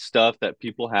old stuff that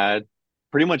people had.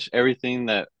 Pretty much everything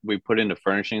that we put into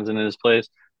furnishings in this place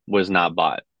was not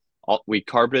bought. We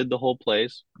carpeted the whole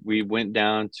place. We went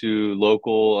down to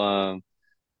local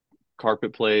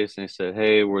carpet place and they said,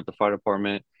 "Hey, we're at the fire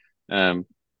department. Um,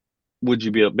 would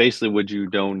you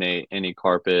donate any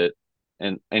carpet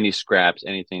and any scraps,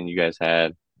 anything you guys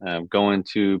had, going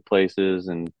to places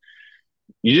and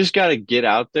You just got to get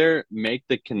out there, make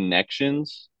the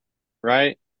connections,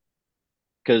 right?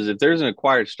 Because if there's an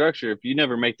acquired structure, if you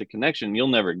never make the connection, you'll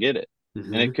never get it, and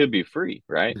Mm-hmm. it could be free,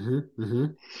 right? Mm-hmm.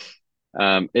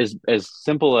 Mm-hmm. As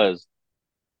simple as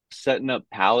setting up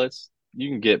pallets. You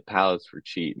can get pallets for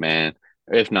cheap, man,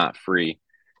 if not free.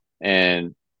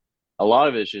 And a lot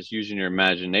of it's just using your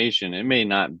imagination. It may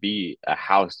not be a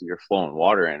house that you're flowing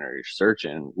water in or you're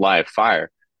searching live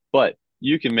fire, but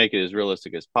you can make it as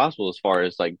realistic as possible as far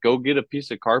as like go get a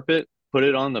piece of carpet, put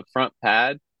it on the front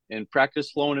pad, and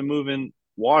practice flowing and moving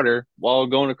water while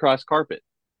going across carpet,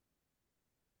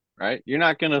 right? You're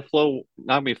not going to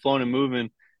not be flowing and moving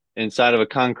inside of a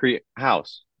concrete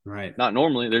house. Right. Not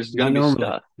normally. There's going Not to be normally.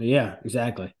 stuff. Yeah,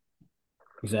 exactly.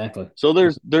 Exactly. So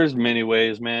there's many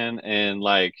ways, man, and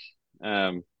like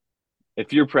um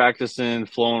if you're practicing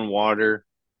flowing water,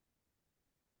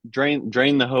 drain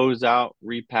the hose out,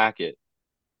 repack it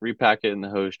in the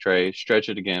hose tray, stretch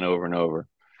it again over and over.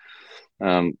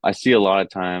 I see a lot of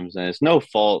times, and it's no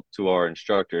fault to our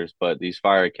instructors, but these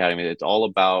fire academy, it's all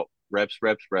about reps,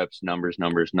 reps, reps, numbers,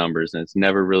 numbers, numbers, and it's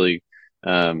never really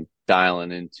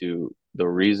dialing into the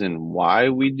reason why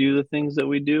we do the things that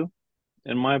we do.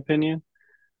 In my opinion,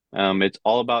 it's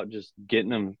all about just getting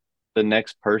them the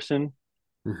next person.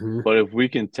 Mm-hmm. But if we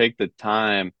can take the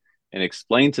time and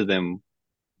explain to them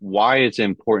why it's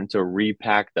important to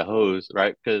repack the hose,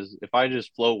 right? Because if I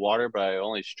just flow water, but I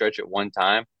only stretch it one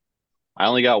time, I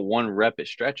only got one rep at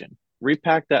stretching.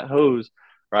 Repack that hose,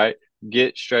 right?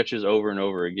 Get stretches over and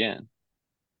over again.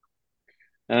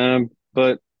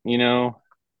 But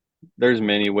there's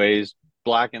many ways.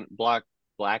 Blacking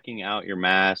out your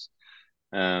mask.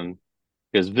 Um,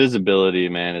 because visibility,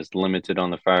 man, is limited on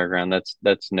the fire ground.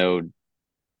 That's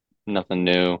nothing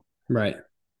new. Right.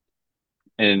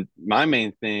 And my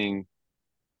main thing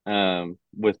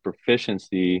with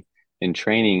proficiency in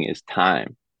training is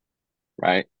time,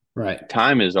 right? Right.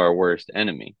 Time is our worst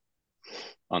enemy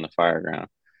on the fire ground.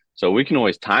 So we can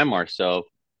always time ourselves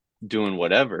doing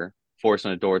whatever,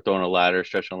 forcing a door, throwing a ladder,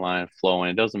 stretching a line, flowing.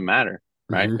 It doesn't matter,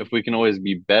 right? Mm-hmm. If we can always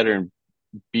be better and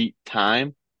beat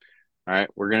time, all right,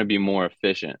 we're going to be more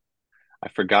efficient. I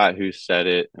forgot who said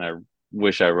it, and I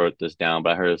wish I wrote this down,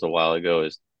 but I heard this a while ago.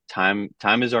 Is time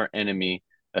is our enemy,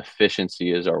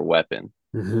 efficiency is our weapon.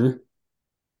 Mm-hmm.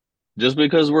 Just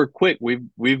because we're quick,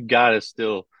 we've got to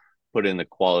still put in the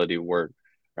quality work,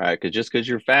 right? Because just because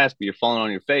you're fast, but you're falling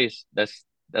on your face, that's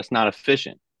not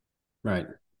efficient. Right.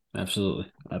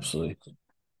 Absolutely. Absolutely.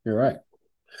 You're right.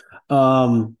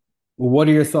 Um, what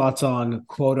are your thoughts on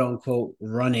quote unquote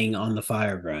running on the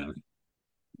fire ground?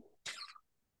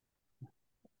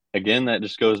 Again, that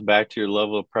just goes back to your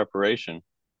level of preparation,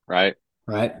 right?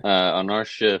 Right. On our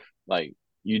shift, like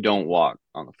you don't walk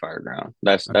on the fire ground.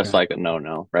 That's Okay. like a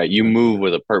no, right? You Right. move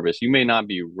with a purpose. You may not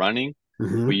be running, but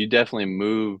Mm-hmm. you definitely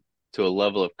move to a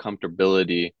level of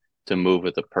comfortability to move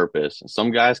with a purpose. And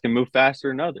some guys can move faster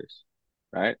than others,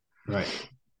 right? Right.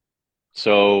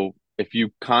 So if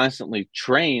you constantly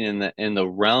train in the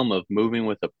realm of moving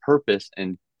with a purpose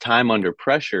and time under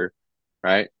pressure,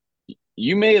 right?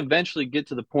 You may eventually get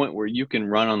to the point where you can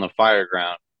run on the fire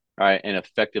ground, right, and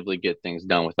effectively get things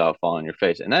done without falling on your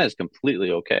face. And that is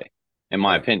completely okay, in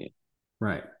my Right. opinion.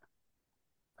 Right.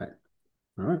 Right.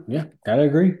 All right. Yeah. Gotta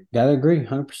agree. Gotta agree.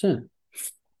 100%.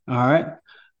 All right.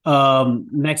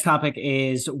 Next topic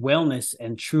is wellness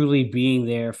and truly being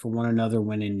there for one another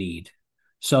when in need.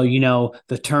 So,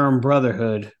 the term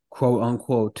brotherhood, quote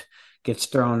unquote, gets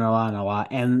thrown around a lot.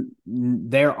 And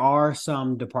there are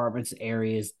some departments,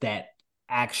 areas that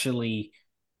actually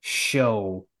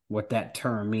show what that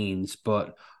term means.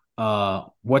 But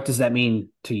what does that mean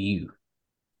to you?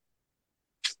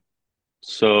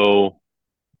 So,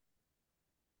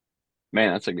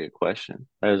 man, that's a good question.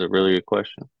 That is a really good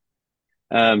question.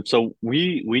 So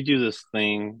we do this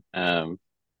thing on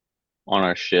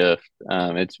our shift.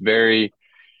 It's very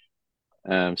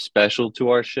special to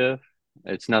our shift.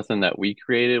 It's nothing that we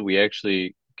created. We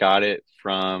actually got it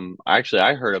from, actually,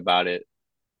 I heard about it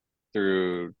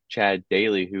through Chad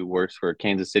Daly, who works for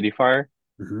Kansas City Fire.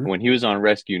 Hmm. When he was on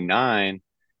Rescue 9,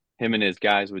 him and his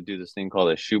guys would do this thing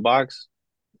called a shoebox.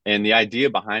 And the idea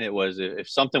behind it was if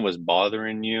something was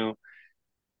bothering you,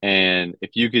 and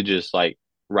if you could just like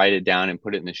write it down and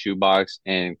put it in the shoebox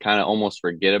and kind of almost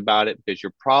forget about it, because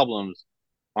your problems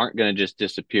aren't going to just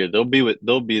disappear. They'll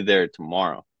be there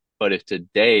tomorrow. But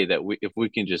if we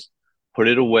can just put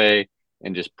it away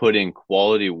and just put in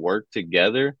quality work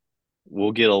together,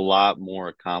 we'll get a lot more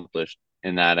accomplished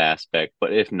in that aspect.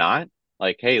 But if not,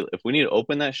 like, hey, if we need to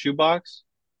open that shoebox,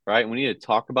 right, we need to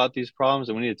talk about these problems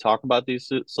and we need to talk about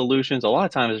these solutions. A lot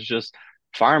of times it's just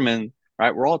firemen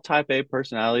right? We're all type A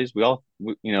personalities. We're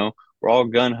all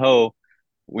gun ho.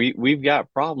 We've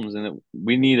got problems, and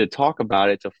we need to talk about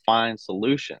it to find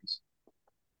solutions.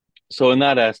 So in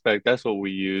that aspect, that's what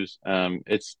we use.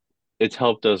 It's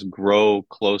helped us grow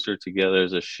closer together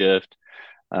as a shift,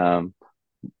 um,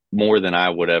 more than I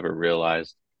would ever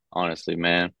realize, honestly,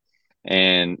 man.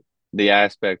 And the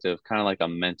aspect of kind of like a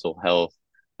mental health,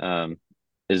 um,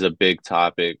 is a big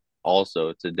topic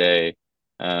also today.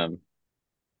 Um,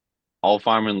 all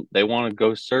firemen, they want to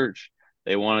go search,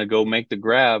 they want to go make the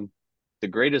grab. The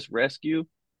greatest rescue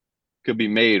could be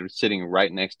made sitting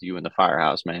right next to you in the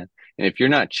firehouse, man. And if you're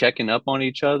not checking up on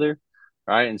each other,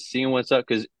 right, and seeing what's up,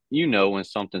 because when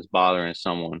something's bothering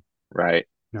someone, right?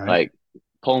 Right. Like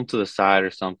pull them to the side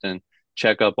or something,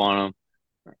 check up on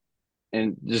them,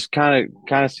 and just kind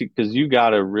of see, because you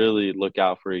got to really look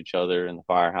out for each other in the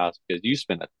firehouse, because you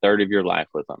spend a third of your life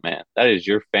with them, man. That is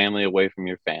your family away from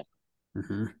your family,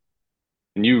 Mm-hmm.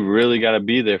 and you really got to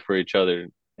be there for each other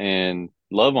and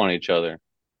love on each other.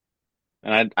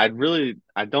 And I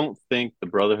don't think the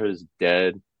brotherhood is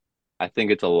dead. I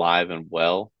think it's alive and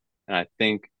well. And I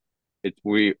think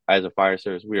we, as a fire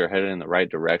service, we are headed in the right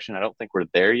direction. I don't think we're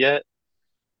there yet.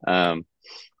 Um,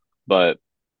 but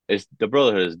the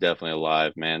brotherhood is definitely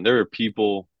alive, man. There are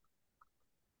people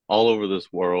all over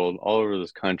this world, all over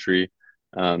this country,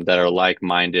 that are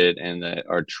like-minded and that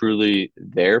are truly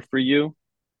there for you.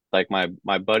 Like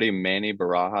my buddy Manny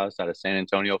Barajas out of San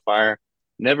Antonio Fire,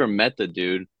 never met the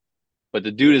dude, but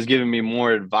the dude has given me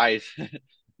more advice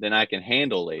than I can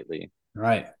handle lately.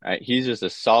 Right. Right? He's just a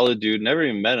solid dude. Never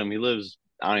even met him. He lives,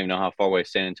 I don't even know how far away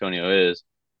San Antonio is,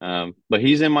 but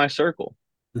he's in my circle.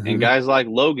 And Mm-hmm. guys like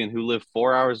Logan, who live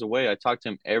 4 hours away, I talk to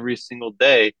him every single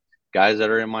day. Guys that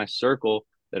are in my circle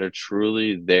that are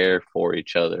truly there for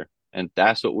each other, and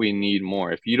that's what we need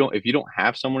more. If you don't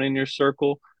have someone in your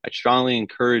circle, I strongly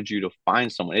encourage you to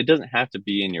find someone. It doesn't have to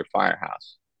be in your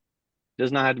firehouse. It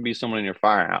does not have to be someone in your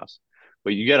firehouse,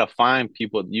 but you got to find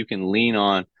people that you can lean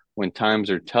on when times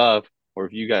are tough, or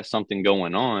if you got something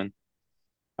going on.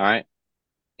 All right,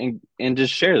 and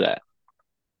just share that.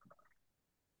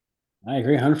 I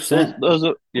agree 100%.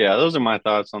 Those are my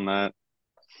thoughts on that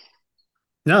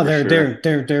No, for they're sure. they're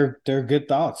they're they're they're good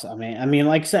thoughts. I mean,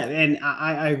 like I said, and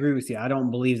I agree with you. I don't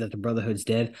believe that the Brotherhood's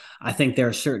dead. I think there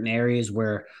are certain areas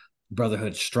where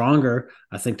Brotherhood's stronger.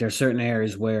 I think there are certain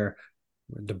areas where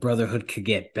the Brotherhood could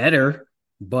get better,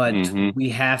 but Hmm. we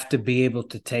have to be able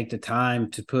to take the time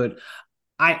to put.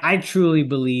 I truly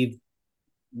believe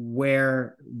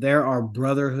where there are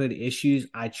Brotherhood issues,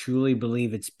 I truly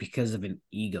believe it's because of an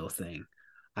ego thing.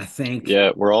 I think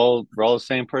Yeah, we're all the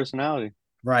same personality.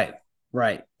 right,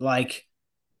 right, like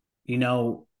you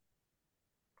know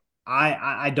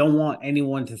I don't want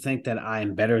anyone to think that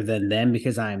I'm better than them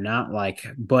because I am not, like,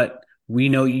 but we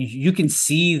know you can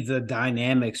see the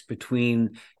dynamics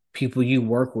between people you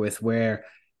work with where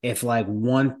if like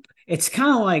one it's kind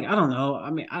of like I don't know,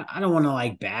 I mean I don't want to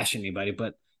like bash anybody,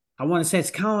 but I want to say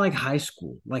it's kind of like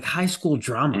high school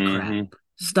drama crap Hmm.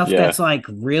 stuff Yeah, that's like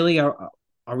really are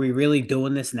we really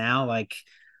doing this now? Like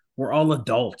we're all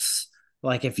adults.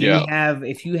 Like yeah,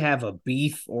 if you have a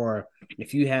beef or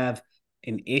if you have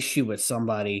an issue with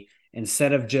somebody,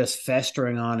 instead of just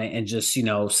festering on it and just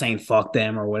saying fuck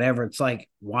them or whatever, it's like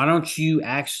why don't you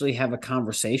actually have a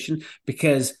conversation?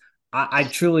 Because I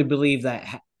truly believe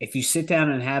that if you sit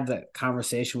down and have that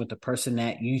conversation with the person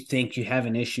that you think you have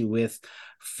an issue with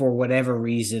for whatever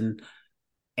reason,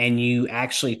 and you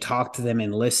actually talk to them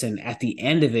and listen, at the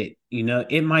end of it,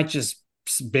 it might just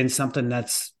been something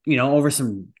that's over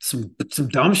some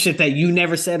dumb shit that you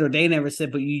never said or they never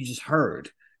said, but you just heard,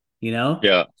 you know.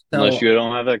 yeah. Unless So you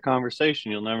don't have that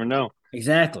conversation, you'll never know.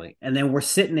 exactly, and then we're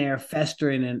sitting there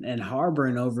festering and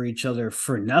harboring over each other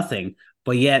for nothing,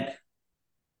 but yet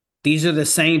these are the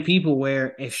same people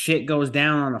where if shit goes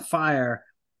down on a fire,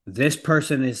 this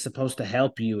person is supposed to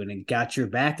help you and it got your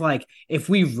back. Like, if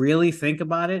we really think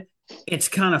about it, it's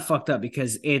kind of fucked up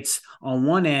because it's on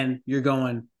one end, you're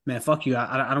going, man, fuck you.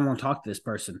 I don't want to talk to this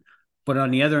person. But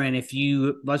on the other end, if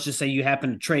you, let's just say you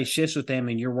happen to trade shifts with them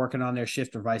and you're working on their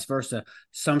shift or vice versa,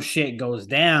 some shit goes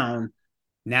down.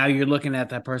 Now you're looking at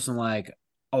that person like,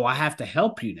 oh, I have to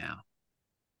help you now.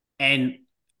 And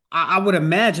I would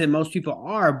imagine most people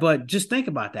are, but just think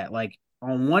about that. Like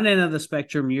on one end of the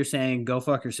spectrum, you're saying go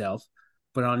fuck yourself.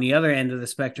 But on the other end of the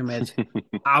spectrum, it's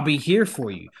I'll be here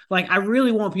for you. Like I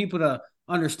really want people to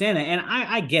understand it. And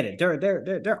I get it.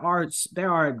 There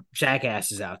are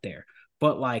jackasses out there.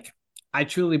 But like I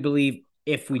truly believe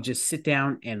if we just sit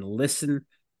down and listen,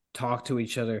 talk to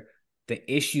each other, the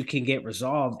issue can get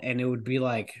resolved. And it would be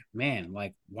like, man,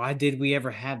 like, why did we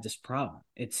ever have this problem?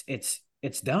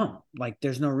 it's dumb. Like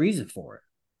there's no reason for it.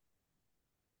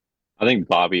 I think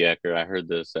Bobby Eckert, I heard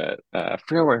this I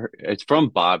forget where it's from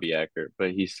Bobby Eckert,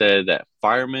 but he said that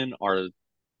firemen are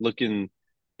looking,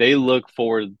 they look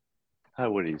forward. How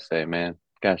would he say, man?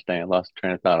 Gosh dang, I lost the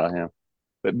train of thought on him.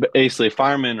 But basically,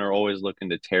 firemen are always looking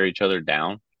to tear each other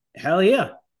down, Hell yeah.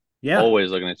 Yeah. always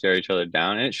looking to tear each other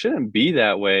down. And it shouldn't be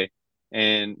that way.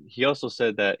 And he also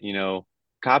said that,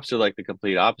 cops are like the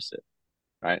complete opposite,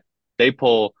 right? They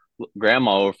pull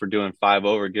grandma over for doing five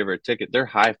over, give her a ticket. They're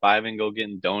high fiving, go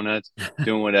getting donuts,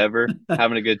 doing whatever,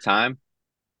 having a good time.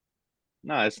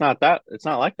 No, it's not that. It's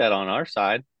not like that on our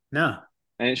side, No,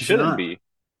 and it it's shouldn't not. be.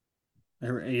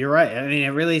 You're right. I mean, it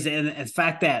really is. And the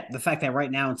fact that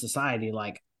right now in society,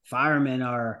 like firemen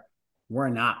are, we're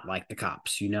not like the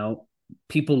cops,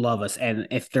 people love us. And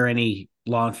if there are any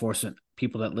law enforcement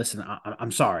people that listen,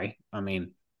 I'm sorry. I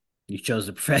mean, you chose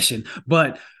the profession,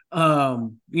 but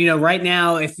right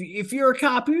now, if you're a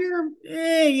cop,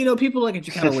 people look at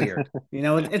you kind of weird.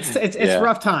 It's Yeah,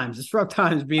 rough times. It's rough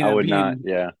times I would not.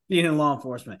 being Yeah. being in law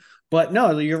enforcement. But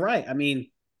no, you're right. I mean,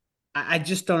 I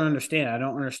just don't understand. I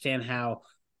don't understand how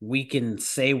we can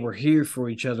say we're here for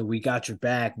each other, we got your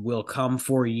back, we'll come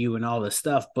for you, and all this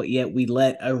stuff, but yet we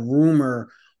let a rumor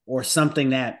or something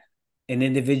that an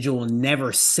individual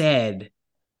never said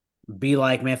be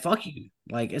like, man, fuck you.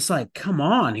 Like it's like, come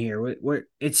on here.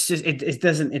 It's just it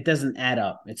doesn't add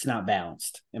up. It's not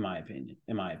balanced, in my opinion.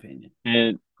 In my opinion.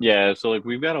 And yeah, so like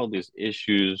we've got all these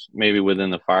issues maybe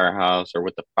within the firehouse or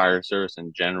with the fire service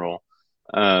in general.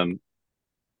 Um,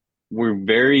 we're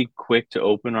very quick to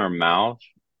open our mouth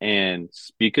and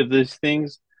speak of these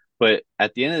things, but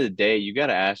at the end of the day, you got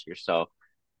to ask yourself,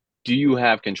 do you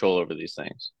have control over these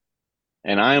things?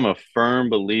 And I am a firm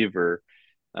believer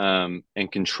in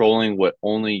controlling what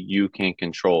only you can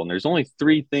control. And there's only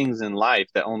three things in life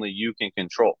that only you can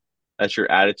control. That's your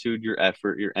attitude, your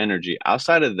effort, your energy.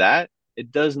 Outside of that,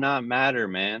 it does not matter,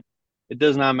 man. It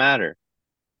does not matter.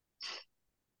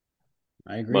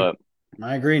 I agree. But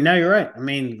I agree. No, you're right. I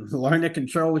mean, learn to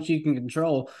control what you can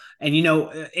control, and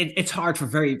it's hard for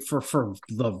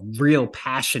the real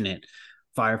passionate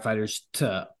firefighters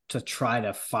to try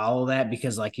to follow that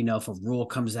because, like, if a rule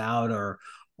comes out or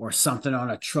something on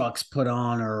a truck's put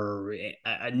on or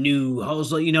a new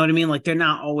hose, you know what I mean? Like, they're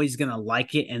not always gonna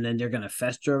like it, and then they're gonna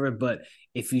fester over it. But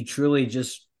if you truly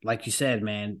just, like you said,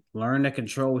 man, learn to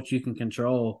control what you can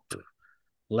control,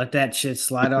 let that shit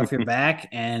slide off your back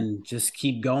and just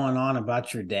keep going on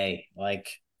about your day. Like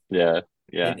yeah,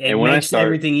 yeah. it And when I makes start,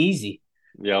 everything easy.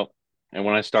 yep. And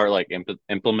when I start like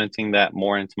implementing that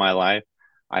more into my life,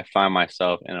 I find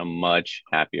myself in a much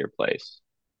happier place.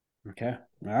 Okay.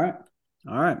 All right.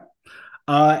 All right.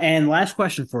 And last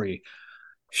question for you.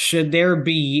 Should there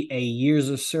be a years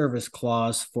of service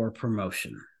clause for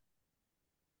promotion?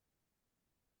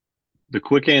 The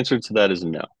quick answer to that is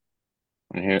no.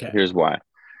 And Okay. here's why.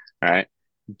 All right.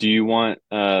 Do you want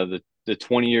the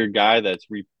 20-year guy that's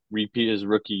repeat his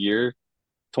rookie year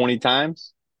 20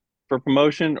 times for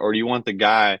promotion, or do you want the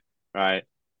guy, right,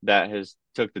 that has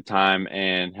took the time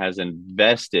and has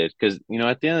invested? Because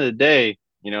at the end of the day,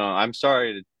 I'm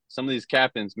sorry, some of these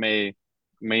captains may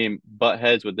butt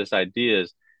heads with this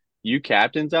ideas. You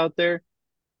captains out there,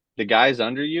 the guys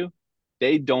under you,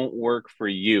 they don't work for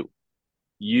you.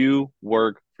 You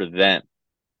work for them.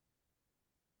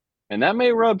 And that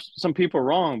may rub some people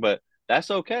wrong, but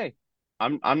that's okay.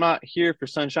 I'm not here for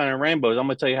sunshine and rainbows. I'm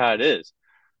gonna tell you how it is.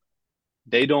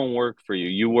 They don't work for you.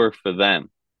 You work for them.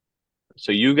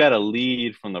 So you got to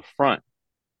lead from the front.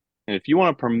 And if you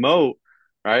want to promote,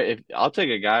 right? If I'll take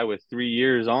a guy with 3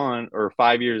 years on or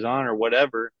 5 years on or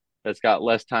whatever that's got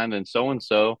less time than so and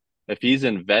so, if he's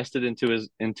invested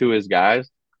into his guys,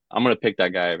 I'm gonna pick that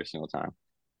guy every single time.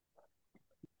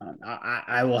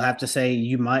 I will have to say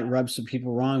you might rub some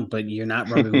people wrong, but you're not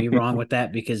rubbing me wrong with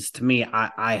that because to me,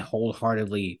 I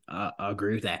wholeheartedly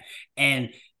agree with that. And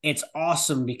it's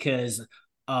awesome because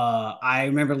I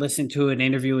remember listening to an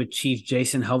interview with Chief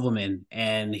Jason Hovelman,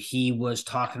 and he was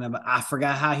talking about, I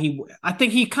forgot how I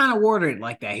think he kind of worded it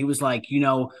like that. He was like,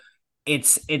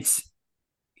 it's,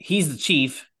 he's the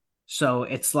chief. So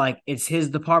it's like, it's his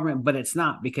department, but it's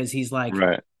not because he's like,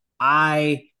 Right.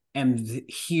 I am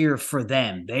here for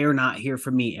them. They are not here for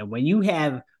me. And when you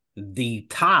have the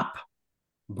top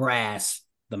brass,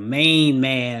 the main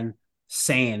man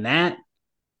saying that,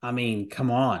 I mean, come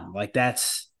on. Like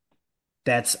that's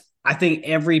I think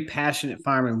every passionate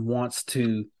fireman wants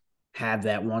to have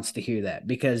that, wants to hear that.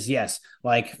 Because yes,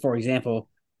 like for example,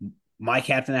 my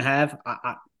captain I have,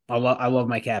 I love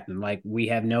my captain. Like we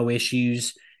have no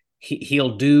issues.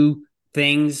 He'll do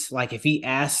things, like if he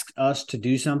asks us to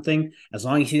do something, as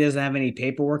long as he doesn't have any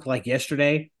paperwork, like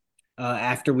yesterday,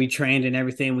 after we trained and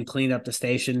everything, we cleaned up the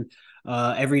station.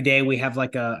 Every day we have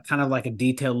like a kind of like a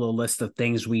detailed little list of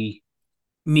things we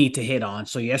need to hit on.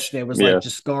 So yesterday was like Yes.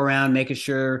 just go around making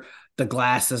sure the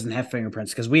glass doesn't have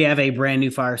fingerprints because we have a brand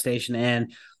new fire station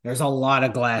and there's a lot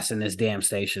of glass in this damn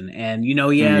station. And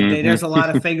yeah, there's a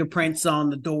lot of fingerprints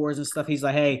on the doors and stuff. He's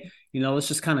like, hey, let's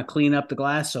just kind of clean up the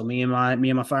glass. So me and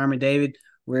my fireman David,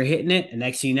 we're hitting it. And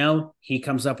next thing you know, he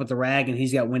comes up with the rag and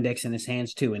he's got Windex in his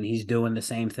hands too, and he's doing the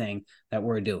same thing that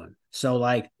we're doing. So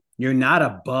like, you're not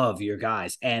above your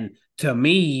guys, and to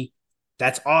me,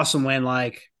 that's awesome when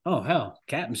like, oh hell,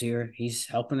 Captain's here. He's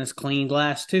helping us clean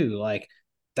glass too. Like,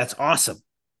 that's awesome.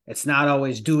 It's not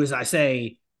always do as I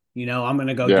say. I'm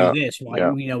gonna go do Yeah. this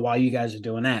while Yeah. while you guys are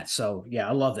doing that. So yeah,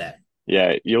 I love that.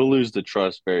 Yeah. You'll lose the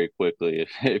trust very quickly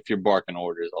if you're barking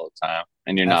orders all the time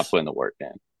and you're not That's putting the work in.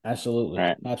 All absolutely,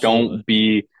 right.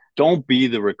 absolutely. Don't be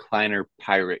the recliner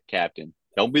pirate captain.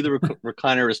 Don't be the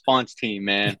recliner response team,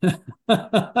 man. You're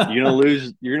gonna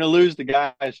lose the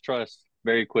guy's trust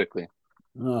very quickly.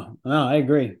 Oh, no, I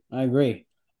agree. I agree.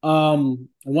 One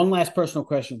last personal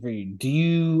question for you. Do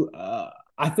you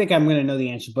I think I'm gonna know the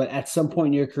answer, but at some point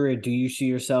in your career, do you see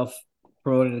yourself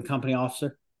promoted to company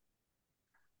officer?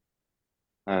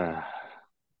 Uh,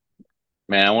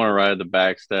 Man, I want to ride the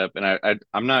back step, and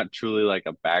I'm not truly like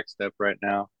a back step right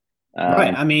now.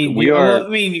 Right. I mean, We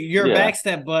are, you're a yeah,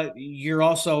 backstep, but you're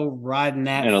also riding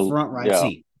that in a front right yeah,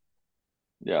 seat.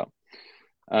 yeah.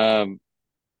 Um,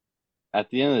 at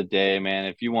the end of the day, man,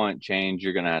 if you want change,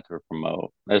 you're gonna have to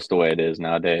promote. That's the way it is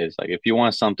nowadays. Like if you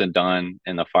want something done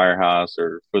in the firehouse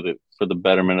or for the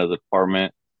betterment of the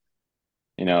department,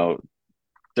 you know,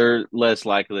 they're less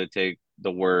likely to take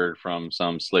the word from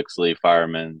some slick sleeve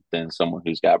fireman than someone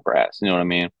who's got brass. You know what I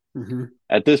mean? Hmm.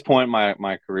 At this point in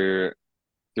my career,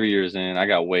 3 years in, I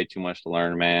got way too much to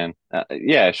learn, man.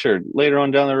 Yeah, sure. Later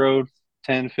on down the road,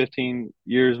 10, 15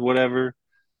 years, whatever.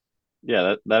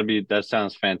 Yeah, that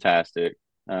sounds fantastic.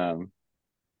 Um,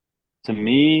 to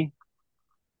me,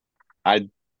 I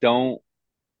don't,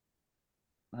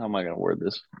 how am I going to word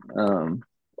this? Um,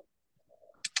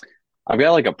 I've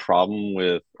got like a problem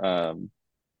with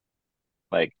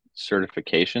like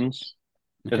certifications,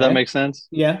 if that Okay. makes sense.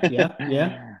 Yeah. Yeah.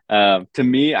 Yeah. To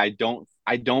me, I don't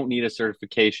need a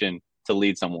certification to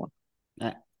lead someone.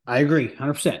 I, I agree,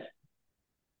 100%.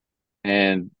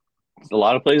 And a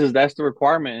lot of places that's the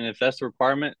requirement, and if that's the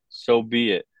requirement, so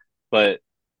be it. But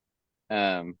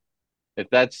um, if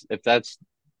that's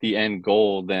the end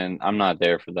goal, then I'm not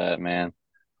there for that, man.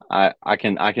 I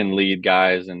can lead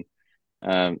guys and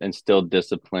instill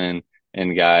discipline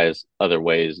in guys other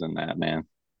ways than that, man.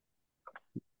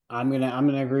 I'm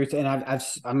gonna agree with you, and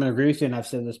I'm gonna agree with you, and I've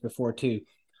said this before too.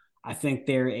 I think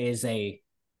there is a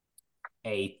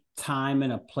time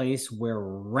and a place where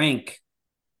rank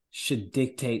should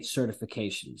dictate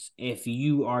certifications. If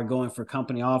you are going for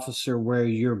company officer where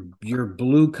your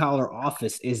blue collar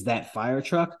office is that fire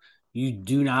truck, you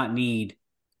do not need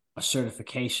a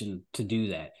certification to do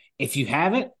that. If you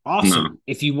have it, No. awesome.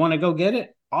 If you want to go get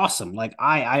it, awesome. Like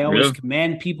I always Yeah.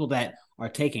 commend people that are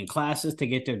taking classes to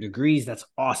get their degrees. That's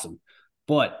awesome.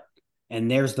 But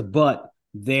and there's the but,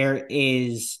 there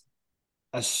is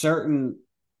a certain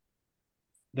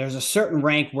there's a certain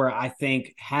rank where I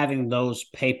think having those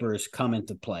papers come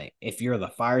into play. If you're the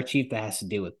fire chief that has to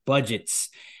deal with budgets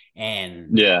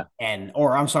and Yeah.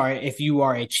 or I'm sorry, if you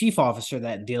are a chief officer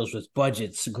that deals with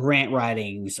budgets, grant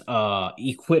writings,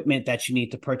 equipment that you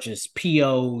need to purchase,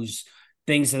 POs,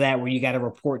 things of that where you got to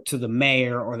report to the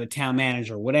mayor or the town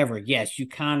manager or whatever. Yes, you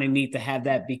kind of need to have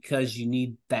that because you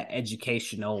need that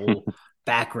educational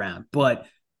background. But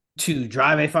to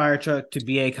drive a fire truck, to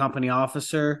be a company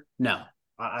officer, no,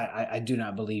 I do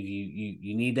not believe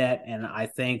you need that, and I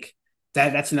think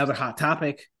that's another hot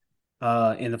topic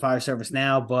in the fire service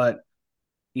now. But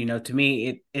to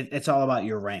me, it's all about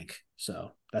your rank.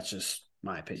 So that's just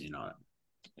my opinion on it.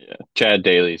 Yeah. Chad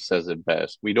Daly says it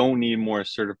best. We don't need more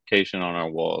certification on our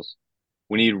walls.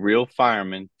 We need real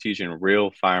firemen teaching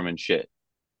real firemen shit.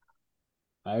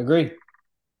 I agree,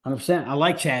 100%. I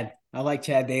like Chad. I like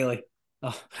Chad Daly.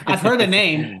 I've heard the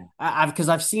name. I've because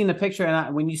I've seen the picture,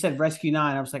 and when you said Rescue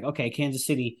 9, I was like, okay, Kansas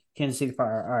City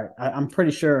Fire. All right, I'm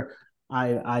pretty sure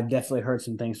I definitely heard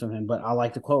some things from him, but I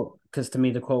like the quote because to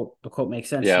me the quote makes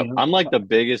sense. Yeah, I'm like the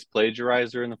biggest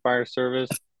plagiarizer in the fire service,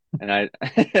 and I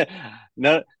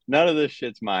none of this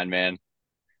shit's mine, man.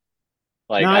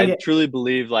 No, Like I I get truly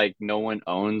believe like no one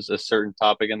owns a certain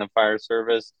topic in the fire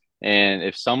service, and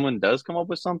if someone does come up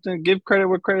with something, give credit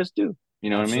where credit's due. You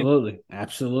know what I mean? absolutely,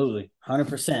 absolutely,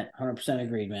 100%, 100%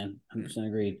 agreed, man, 100%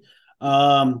 agreed.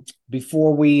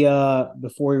 Before we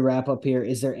wrap up here,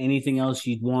 is there anything else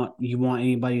you want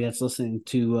anybody that's listening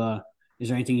to? Is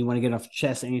there anything you want to get off your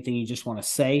chest? Anything you just want to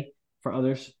say for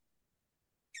others?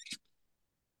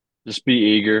 Just be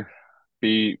eager.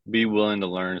 Be willing to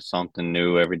learn something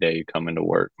new every day you come into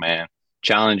work, man.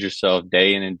 Challenge yourself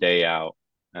day in and day out.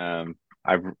 I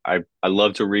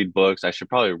love to read books. I should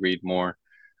probably read more.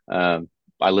 Um,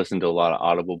 I listen to a lot of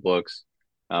Audible books.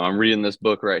 I'm reading this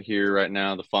book right here, right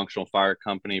now, The Functional Fire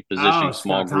Company, Oh, Positioning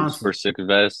Small Scott Groups for Thompson.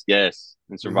 Success. Yes,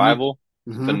 in Mm-hmm. survival.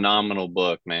 Mm-hmm. Phenomenal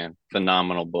book, man.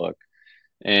 Phenomenal book.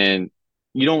 And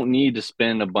you don't need to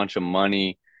spend a bunch of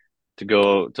money to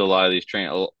go to a lot of these train.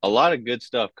 A lot of good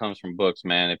stuff comes from books,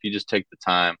 man. If you just take the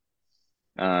time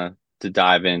uh, to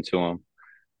dive into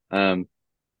them,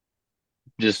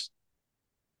 just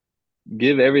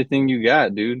give everything you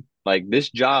got, dude. Like this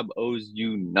job owes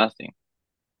you nothing.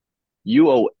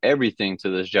 You owe everything to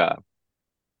this job.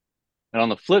 And on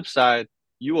the flip side,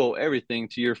 you owe everything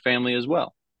to your family as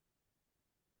well.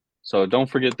 So don't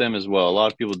forget them as well. A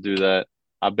lot of people do that.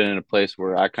 I've been in a place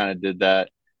where I kind of did that,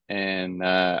 and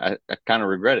I kind of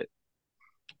regret it.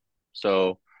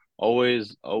 So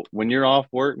always, when you're off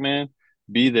work, man,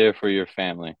 be there for your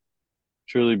family.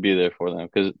 Truly be there for them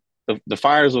because the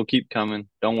fires will keep coming.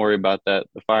 Don't worry about that.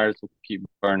 The fires will keep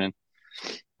burning.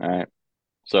 All right.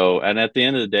 So, and at the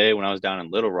end of the day, when I was down in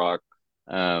Little Rock,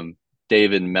 um,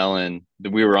 David Mellon,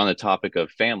 we were on the topic of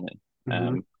family.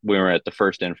 Mm-hmm. We were at the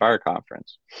First In Fire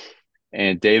conference,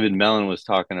 and David Mellon was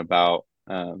talking about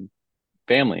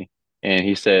family, and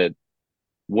he said,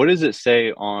 "What does it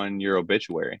say on your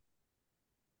obituary?"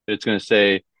 It's going to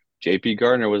say JP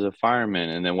Gardner was a fireman,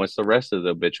 and then what's the rest of the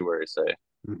obituary say?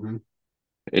 Mm-hmm.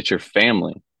 It's your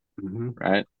family, Mm-hmm.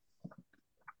 right?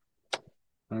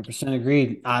 100%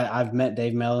 agreed. I've met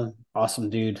Dave Mellon, awesome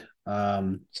dude.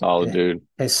 Solid dude.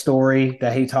 His story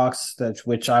that he talks, that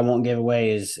which I won't give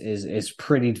away, is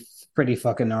pretty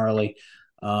fucking gnarly.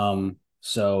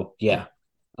 So yeah.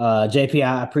 JP,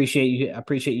 I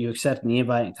appreciate you accepting the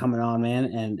invite and coming on, man,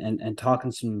 and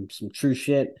talking some true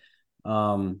shit.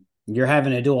 You're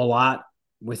having to do a lot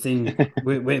within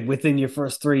your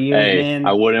first 3 years, Hey, I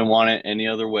man. wouldn't want it any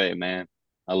other way, man.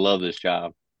 I love this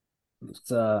job.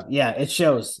 It's, yeah, it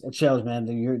shows. It shows, man.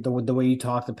 The way you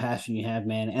talk, the passion you have,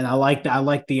 man. And I like the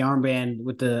armband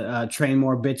with the train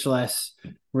more, bitch less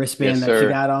Yes, wristband that you sir.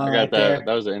 got I on got right that. there.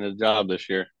 That was the end of the job this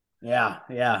year. Yeah,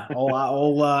 yeah.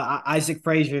 Old Isaac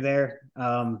Frazier there,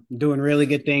 doing really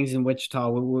good things in Wichita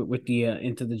with the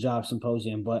Into the Job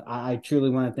Symposium. But I truly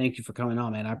want to thank you for coming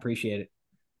on, man. I appreciate it.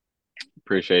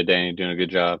 Appreciate it, Danny. Doing a good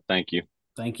job. Thank you.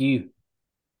 Thank you.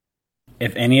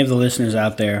 If any of the listeners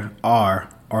out there are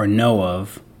or know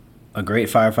of a great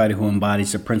firefighter who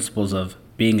embodies the principles of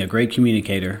being a great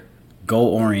communicator, goal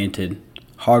oriented,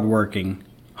 hardworking,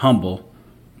 humble,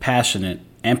 passionate,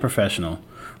 and professional,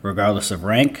 regardless of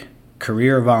rank,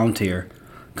 career, or volunteer,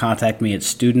 contact me at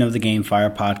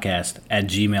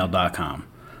studentofthegamefirepodcast@gmail.com.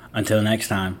 Until next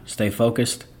time, stay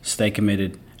focused, stay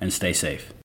committed, and stay safe.